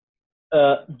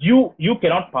 you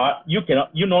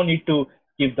no need to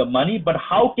give the money, but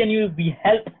how can you be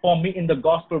help for me in the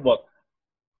gospel work?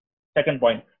 Second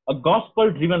point, a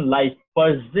gospel-driven life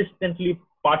persistently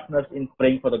partners in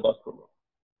praying for the gospel work.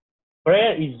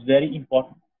 Prayer is very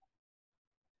important.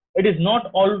 It is not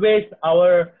always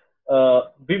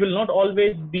we will not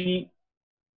always be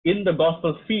in the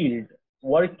gospel field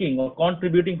working or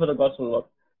contributing for the gospel work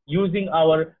using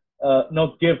our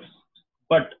gifts,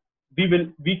 but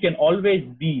we can always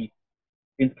be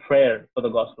in prayer for the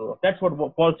gospel work. That's what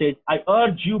Paul says. I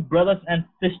urge you, brothers and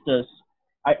sisters,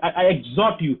 I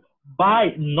exhort you,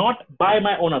 not by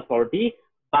my own authority,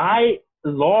 by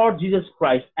Lord Jesus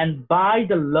Christ and by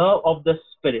the love of the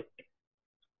Spirit.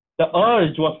 The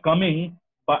urge was coming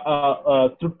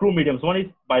through two mediums. One is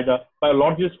by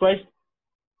Lord Jesus Christ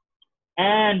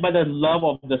and by the love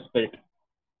of the Spirit.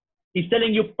 He's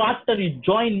telling you, Pastor, you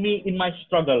join me in my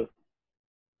struggle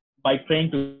by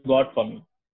praying to God for me.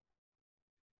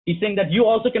 He's saying that you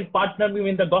also can partner me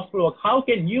in the gospel work. How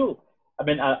can you? I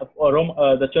mean,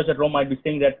 the church at Rome might be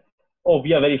saying that, oh,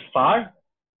 we are very far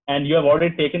and you have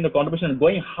already taken the contribution and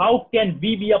going. How can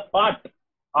we be a part?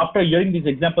 After hearing this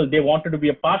example, they wanted to be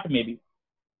a part maybe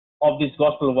of this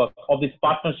gospel work, of this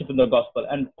partnership in the gospel.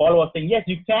 And Paul was saying, yes,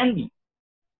 you can be.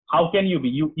 How can you be?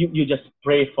 You just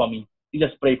pray for me. You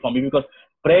just pray for me, because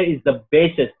prayer is the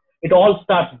basis. It all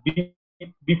starts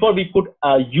before we could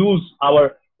use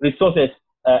our resources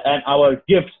and our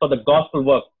gifts for the gospel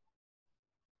work.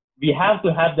 We have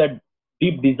to have that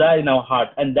deep desire in our heart,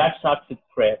 and that starts with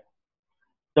prayer.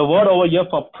 The word over here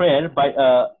for prayer,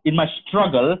 in my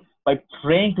struggle, by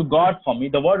praying to God for me,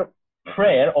 the word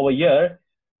prayer over here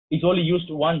is only used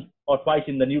once or twice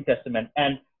in the New Testament,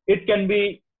 and it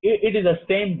is the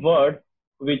same word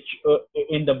which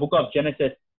in the book of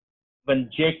Genesis, when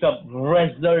Jacob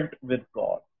wrestled with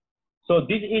God. So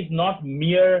this is not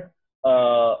mere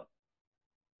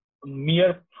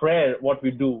prayer what we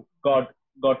do. God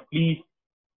please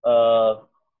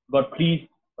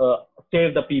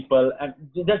save the people, and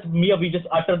we just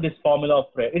utter this formula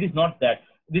of prayer. It is not that.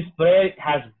 This prayer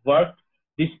has worked.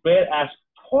 This prayer has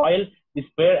toil. This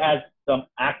prayer has some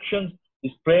actions.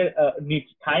 This prayer needs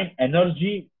time,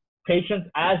 energy, patience.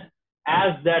 As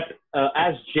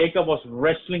Jacob was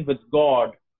wrestling with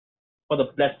God for the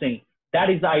blessing. That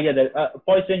is the idea that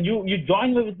Paul is saying, you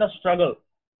join me with the struggle.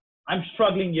 I'm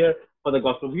struggling here for the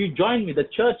gospel. You join me. The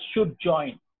church should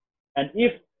join. And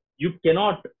if you're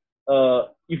not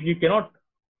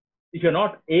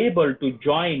able to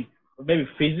join, maybe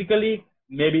physically,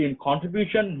 maybe in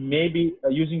contribution, maybe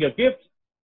using your gifts,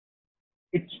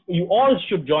 you all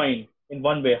should join in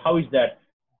one way. How is that?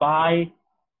 By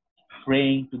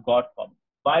praying to God for me,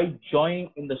 by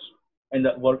joining in the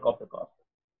work of the gospel.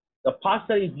 The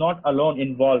pastor is not alone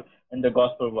involved in the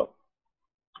gospel work.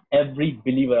 Every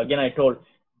believer, again I told,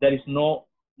 there is no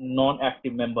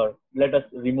non-active member. Let us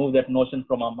remove that notion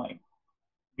from our mind.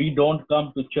 We don't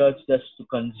come to church just to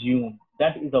consume.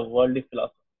 That is a worldly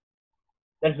philosophy.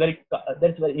 That's very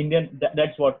Indian.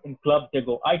 That's what in clubs they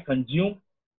go. I consume,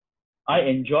 I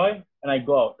enjoy, and I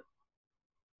go out.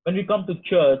 When we come to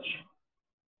church,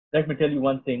 let me tell you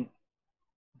one thing.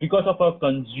 Because of our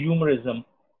consumerism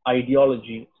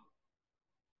ideology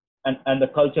and the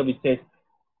culture which says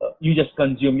you just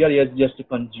consume, you're here just to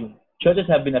consume. Churches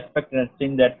have been affected and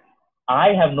saying that I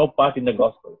have no part in the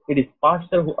gospel. It is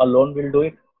pastor who alone will do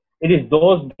it. It is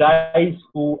those guys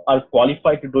who are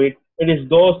qualified to do it. It is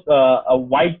those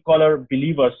white collar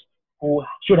believers who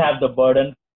should have the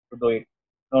burden to do it.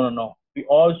 No, no, no. We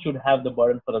all should have the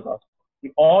burden for the gospel.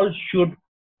 We all should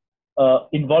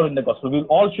involve in the gospel. We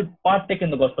all should partake in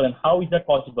the gospel. And how is that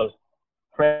possible?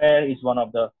 Prayer is one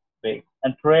of the ways,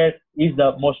 and prayer is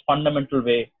the most fundamental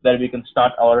way where we can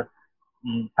start our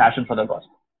passion for the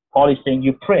gospel. Paul is saying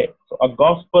you pray. So a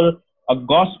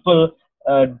gospel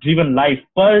driven life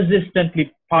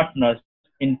persistently partners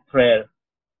in prayer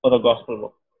for the gospel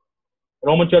work.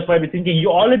 Roman church might be thinking, you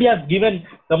already have given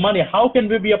the money. How can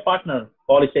we be a partner?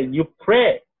 Paul is saying, you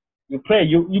pray, you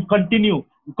continue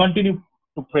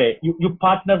to pray. You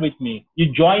partner with me,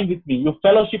 you join with me, you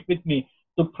fellowship with me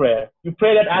to prayer. You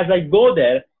pray that as I go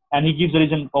there, and he gives the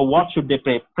reason for what should they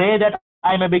pray. Pray that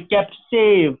I may be kept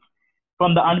safe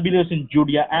from the unbelievers in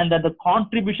Judea, and that the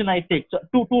contribution I take. So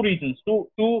two reasons,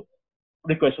 two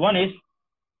requests. One is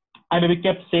I may be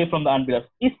kept safe from the unbelievers.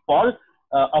 Is Paul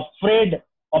afraid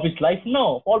of his life?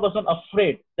 No, Paul was not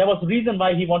afraid. There was a reason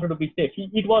why he wanted to be safe.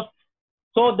 It was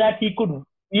so that he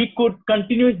could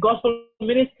continue his gospel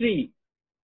ministry.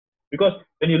 Because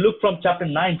when you look from chapter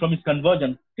 9, from his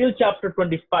conversion, till chapter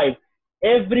 25,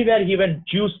 everywhere he went,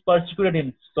 Jews persecuted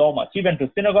him so much. He went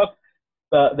to synagogue.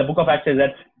 The book of Acts says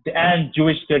that, and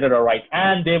Jewish stated are right,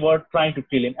 and they were trying to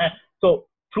kill him. And so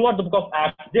throughout the book of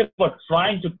Acts, they were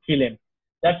trying to kill him.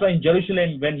 That's why in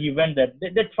Jerusalem, when he went there,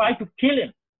 they tried to kill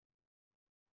him.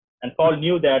 And Paul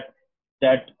knew that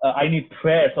I need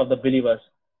prayers of the believers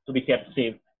to be kept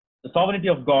safe. The sovereignty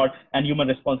of God and human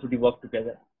responsibility work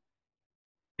together.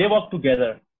 They work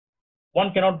together.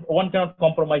 One cannot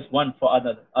compromise one for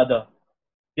other.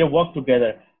 They work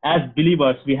together. As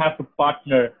believers, we have to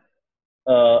partner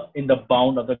in the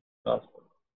bound of the gospel.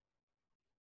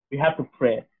 We have to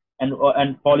pray.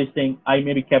 And Paul is saying, I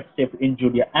may be kept safe in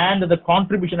Judea. And the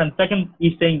contribution, and second,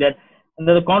 he's saying that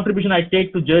the contribution I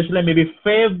take to Jerusalem may be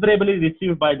favorably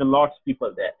received by the Lord's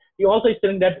people there. He also is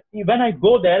saying that when I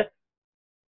go there,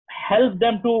 help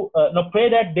them to pray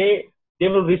that they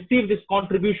will receive this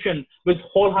contribution with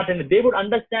wholeheartedness. They would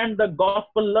understand the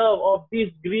gospel love of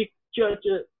these Greek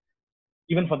churches.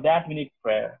 Even for that, we need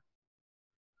prayer.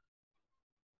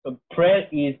 So prayer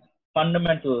is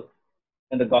fundamental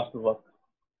in the gospel work.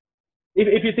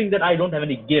 If you think that I don't have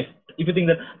any gift, if you think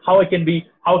that how I can be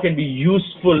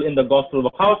useful in the gospel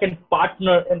work, how I can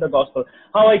partner in the gospel,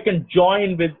 how I can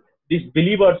join with these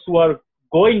believers who are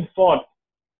going forth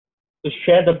to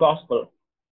share the gospel,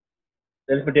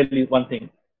 let me tell you one thing.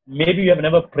 Maybe you have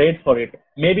never prayed for it.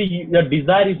 Maybe your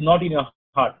desire is not in your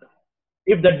heart.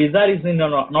 If the desire is in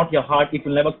not your heart, it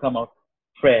will never come out.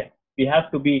 Pray. We have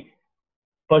to be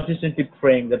persistently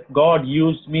praying that God,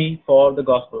 use me for the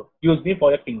gospel. Use me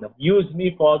for your kingdom. Use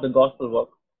me for the gospel work.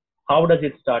 How does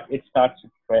it start? It starts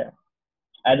with prayer.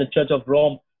 And the Church of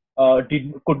Rome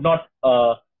could not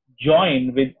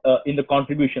join with in the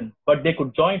contribution, but they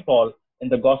could join Paul in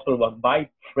the gospel work by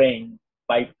praying.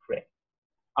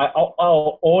 Our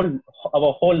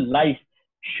whole life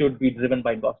should be driven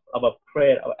by gospel. Our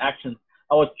prayer, our actions,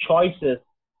 our choices,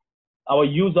 our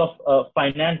use of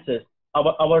finances,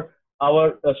 our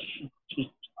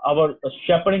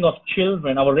shepherding of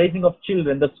children, our raising of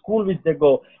children, the school which they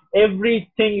go,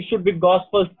 everything should be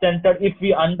gospel centered. If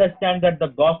we understand that the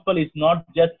gospel is not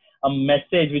just a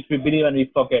message which we believe and we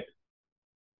forget.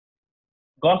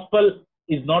 Gospel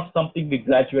is not something we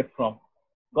graduate from.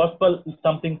 Gospel is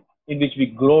something in which we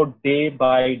grow day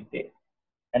by day.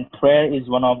 And prayer is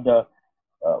one of the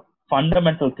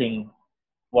fundamental things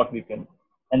what we can.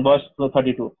 And verse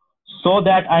 32. So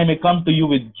that I may come to you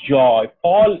with joy.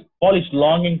 Paul is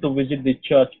longing to visit the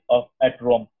church at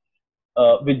Rome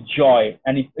with joy.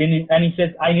 And he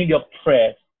says, I need your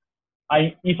prayers.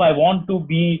 If I want to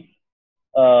be,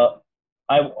 if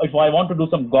I want to do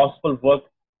some gospel work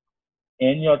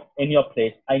in your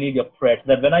place, I need your prayers.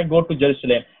 That when I go to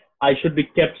Jerusalem, I should be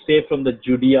kept safe from the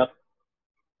Judea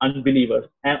unbelievers,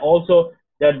 and also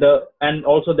that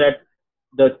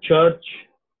the church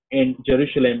in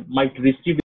Jerusalem might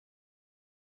receive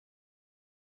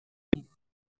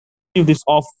this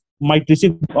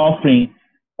offering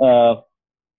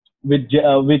with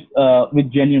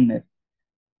genuineness.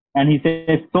 And he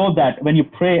says, so that when you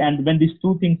pray and when these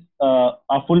two things are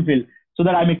fulfilled, so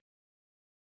that I may.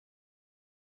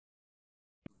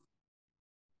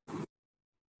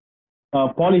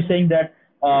 Paul is saying that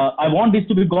I want this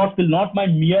to be God's will, not my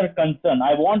mere concern.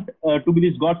 I want to be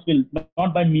this God's will,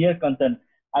 not my mere concern.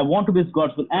 I want to be this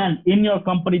God's will. And in your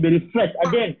company be refreshed.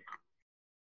 Again,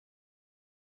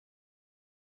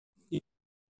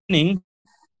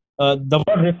 the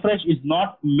word refresh is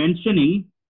not mentioning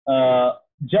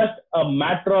just a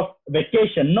matter of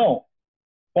vacation. No,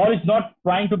 Paul is not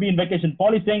trying to be in vacation.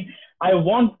 Paul is saying, I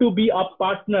want to be a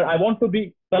partner. I want to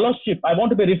be fellowship. I want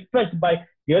to be refreshed by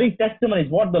hearing testimonies,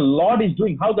 what the Lord is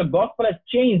doing, how the gospel has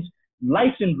changed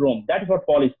lives in Rome. That is what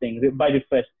Paul is saying by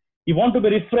refreshed. He wants to be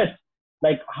refreshed,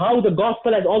 like how the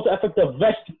gospel has also affected the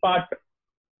west part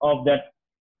of that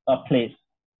place.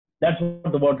 That's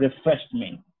what the word refreshed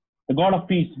means. The God of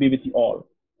peace be with you all.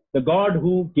 The God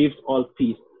who gives all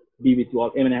peace be with you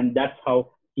all. Amen. And that's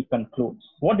how he concludes.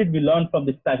 What did we learn from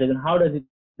this passage and how does it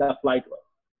apply to us?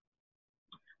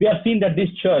 We have seen that this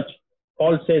church,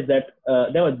 Paul says that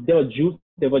there were Jews,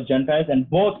 there were Gentiles, and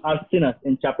both are sinners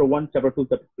in chapter 1, chapter 2,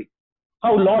 chapter 3.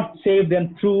 How Lord saved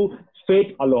them through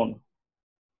faith alone.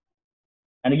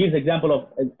 And he gives example of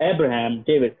Abraham,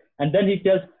 David, and then he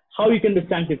tells how you can be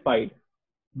sanctified.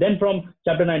 Then from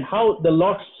chapter 9, how the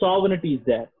Lord's sovereignty is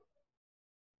there.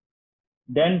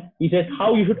 Then he says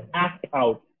how you should act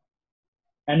out.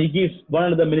 And he gives one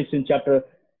another ministry in chapter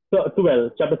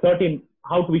 12, chapter 13,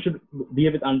 how we should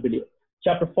behave with unbelief.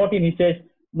 Chapter 14, he says,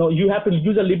 no, you have to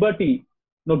use a liberty.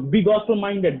 No, be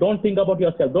gospel-minded. Don't think about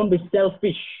yourself. Don't be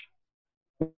selfish,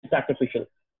 sacrificial.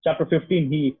 Chapter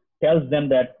 15, he tells them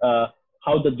that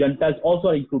how the Gentiles also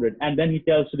are included. And then he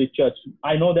tells to the church,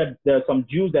 I know that there are some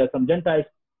Jews, there are some Gentiles.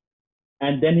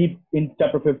 And then in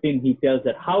chapter 15, he tells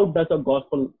that how does a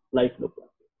gospel life look like?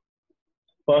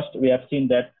 First, we have seen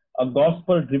that a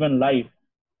gospel-driven life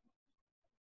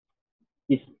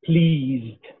is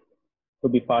pleased to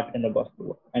be part in the gospel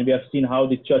work. And we have seen how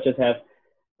the churches have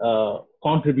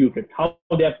contributed, how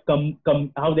they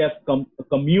have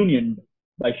communioned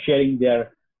by sharing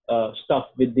their stuff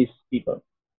with these people.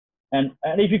 And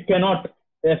if you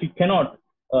cannot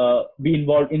be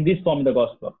involved in this form of the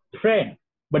gospel, pray,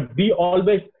 but be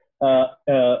always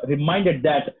reminded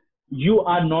that you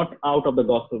are not out of the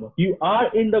gospel work. You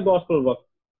are in the gospel work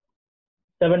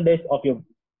 7 days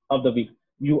of the week.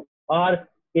 You are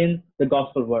in the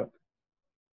gospel work.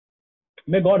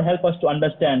 May God help us to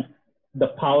understand the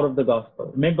power of the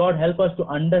gospel. May God help us to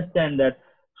understand that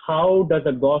how does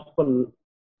the gospel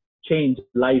change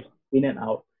life in and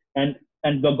out. And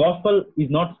the gospel is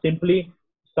not simply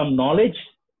some knowledge,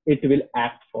 it will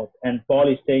act forth. And Paul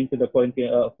is saying to the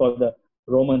Corinthians, for the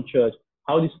Roman church,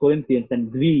 how these Corinthians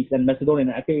and Greece and Macedonia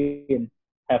and Achaia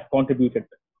have contributed.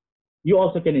 You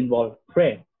also can involve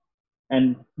prayer.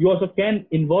 And you also can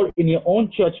involve in your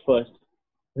own church first.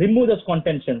 Remove those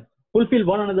contentions. Fulfill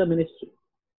one another ministry.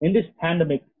 In this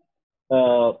pandemic,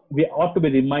 we ought to be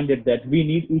reminded that we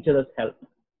need each other's help.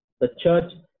 The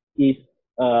church is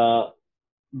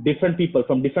different people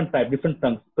from different types, different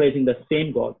tongues, praising the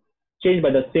same God, changed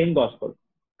by the same gospel,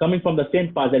 coming from the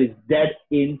same path that is dead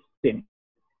in sin.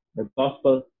 The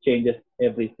gospel changes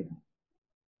everything.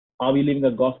 Are we living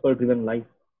a gospel-driven life?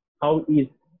 How is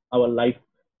our life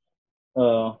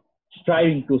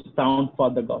striving to sound for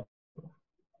the gospel?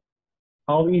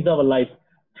 How is our life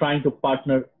trying to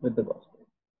partner with the gospel?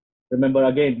 Remember,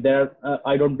 again,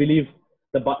 I don't believe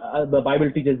the Bible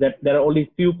teaches that there are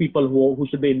only few people who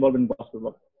should be involved in gospel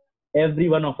work. Every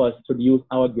one of us should use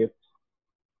our gifts,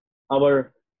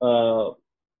 our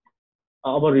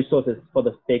resources for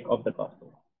the sake of the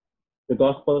gospel. The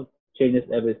gospel changes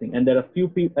everything, and there are few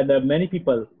people, and there are many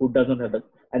people who doesn't have it,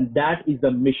 and that is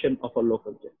the mission of a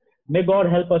local church. May God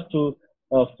help us to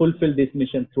fulfill this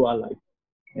mission through our life.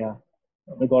 Yeah,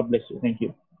 may God bless you. Thank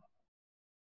you.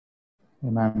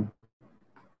 Amen.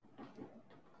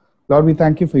 Lord, we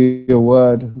thank you for your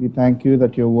word. We thank you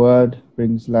that your word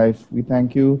brings life. We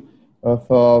thank you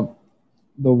for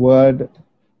the word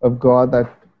of God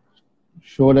that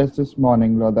showed us this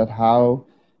morning, Lord, that how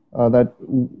that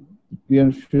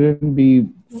we shouldn't be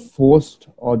forced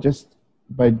or just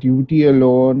by duty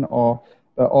alone or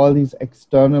by all these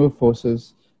external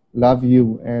forces love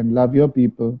you and love your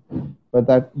people, but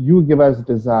that you give us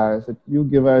desires, that you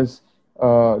give us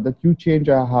that you change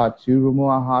our hearts, you remove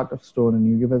our heart of stone and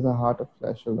you give us a heart of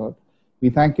flesh, O Lord.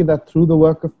 We thank you that through the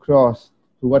work of cross,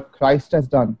 through what Christ has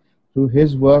done, through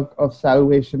his work of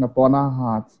salvation upon our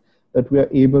hearts, that we are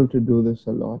able to do this,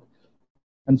 O Lord.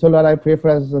 And so, Lord, I pray for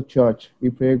us as a church. We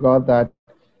pray, God, that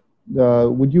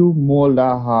would you mold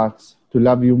our hearts to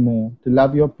love you more, to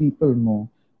love your people more,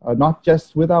 not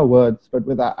just with our words, but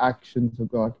with our actions, O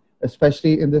God,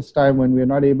 especially in this time when we're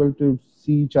not able to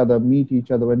see each other, meet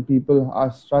each other, when people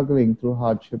are struggling through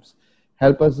hardships.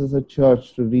 Help us as a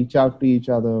church to reach out to each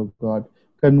other, oh God.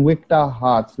 Convict our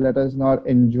hearts. Let us not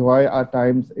enjoy our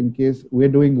times in case we're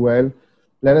doing well.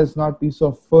 Let us not be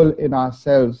so full in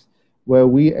ourselves where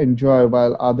we enjoy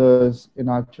while others in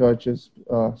our churches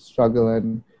struggle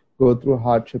and go through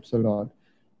hardships a lot.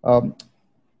 Um,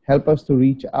 Help us to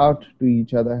reach out to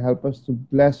each other. Help us to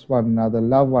bless one another,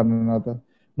 love one another.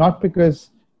 Not because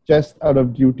just out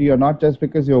of duty, or not just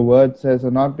because your word says,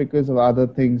 or not because of other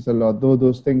things, O Lord, though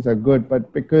those things are good,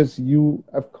 but because you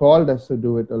have called us to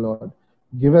do it, O Lord.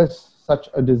 Give us such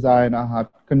a desire in our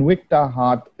heart. Convict our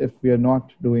heart if we are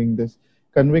not doing this.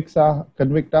 Convict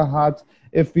our hearts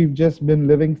if we've just been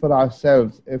living for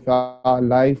ourselves, if our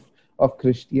life of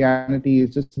Christianity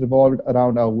is just revolved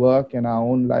around our work and our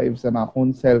own lives and our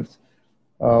own selves.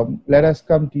 Let us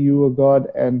come to you, O God,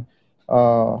 and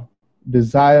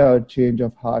desire a change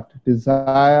of heart,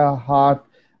 desire a heart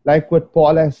like what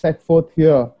Paul has set forth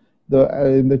here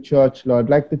in the church,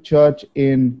 Lord, like the church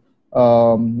in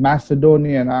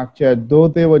Macedonia and Achaia, though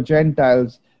they were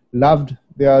Gentiles, loved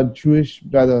their Jewish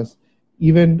brothers,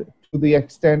 even to the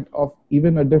extent of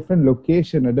even a different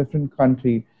location, a different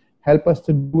country. Help us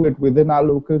to do it within our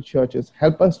local churches.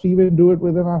 Help us to even do it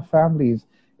within our families.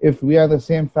 If we are the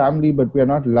same family, but we are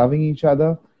not loving each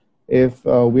other, if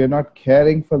we are not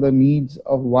caring for the needs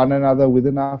of one another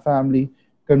within our family,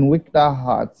 convict our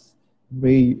hearts.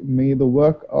 May the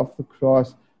work of the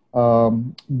cross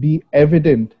be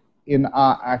evident in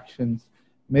our actions.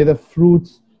 May the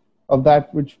fruits of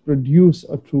that which produce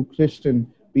a true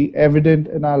Christian be evident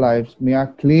in our lives. May our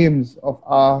claims of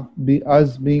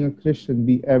us being a Christian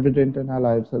be evident in our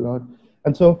lives, O Lord.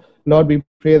 And so, Lord, we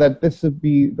pray that this would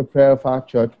be the prayer of our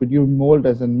church. Would you mold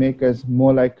us and make us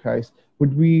more like Christ?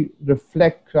 Would we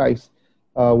reflect Christ?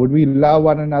 Would we love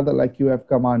one another like you have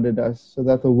commanded us, so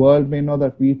that the world may know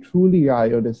that we truly are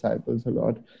your disciples, O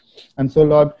Lord. And so,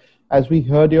 Lord, as we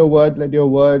heard your word, let your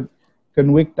word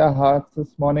convict our hearts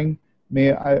this morning.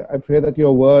 May I pray that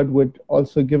your word would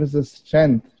also give us the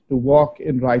strength to walk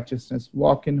in righteousness,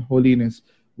 walk in holiness,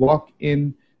 walk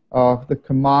in the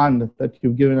command that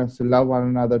you've given us to love one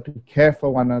another, to care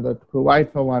for one another, to provide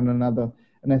for one another,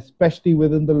 and especially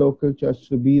within the local church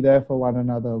to be there for one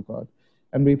another, oh God.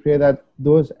 And we pray that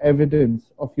those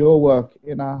evidence of your work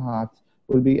in our hearts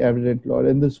will be evident, Lord,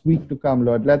 in this week to come,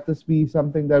 Lord. Let this be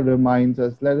something that reminds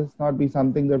us. Let us not be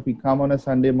something that we come on a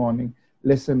Sunday morning,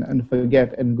 listen and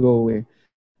forget and go away.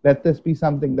 Let this be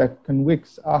something that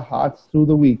convicts our hearts through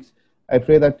the weeks. I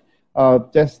pray that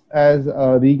just as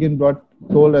Regan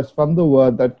told us from the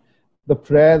word, that the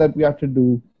prayer that we have to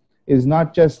do is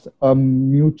not just a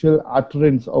mutual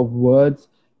utterance of words,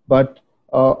 but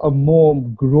a more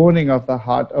groaning of the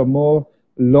heart, a more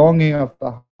longing of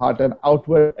the heart, an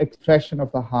outward expression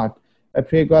of the heart. I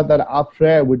pray, God, that our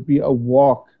prayer would be a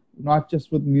walk, not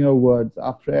just with mere words.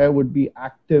 Our prayer would be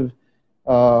active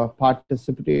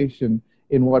participation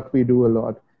in what we do,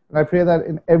 Lord. And I pray that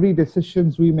in every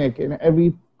decisions we make, in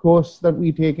every course that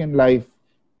we take in life,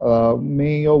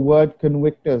 may your word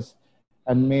convict us,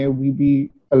 and may we be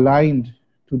aligned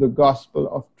to the gospel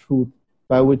of truth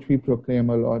by which we proclaim,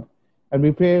 O Lord. And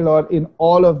we pray, Lord, in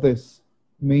all of this,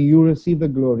 may you receive the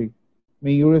glory,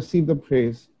 may you receive the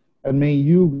praise, and may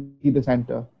you be the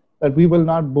center, that we will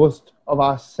not boast of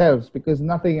ourselves, because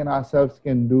nothing in ourselves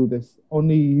can do this.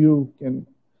 Only you can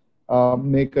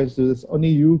make us do this. Only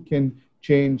you can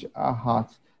change our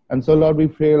hearts. And so, Lord, we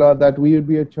pray, Lord, that we would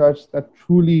be a church that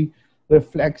truly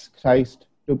reflects Christ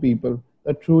to people,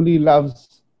 that truly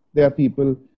loves their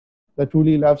people, that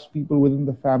truly loves people within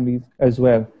the families as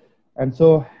well. And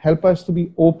so help us to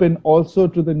be open also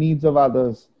to the needs of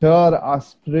others. Stir our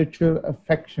spiritual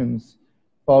affections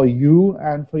for you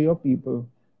and for your people,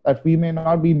 that we may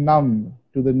not be numb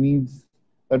to the needs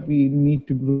that we need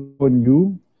to grow in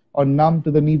you, or numb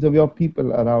to the needs of your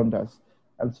people around us.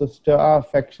 And so stir our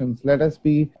affections. Let us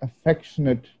be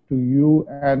affectionate to you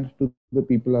and to the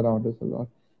people around us, O Lord.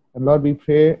 And Lord, we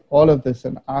pray all of this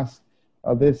and ask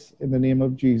this in the name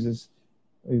of Jesus.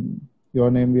 In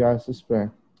your name we ask this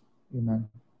prayer. Amen.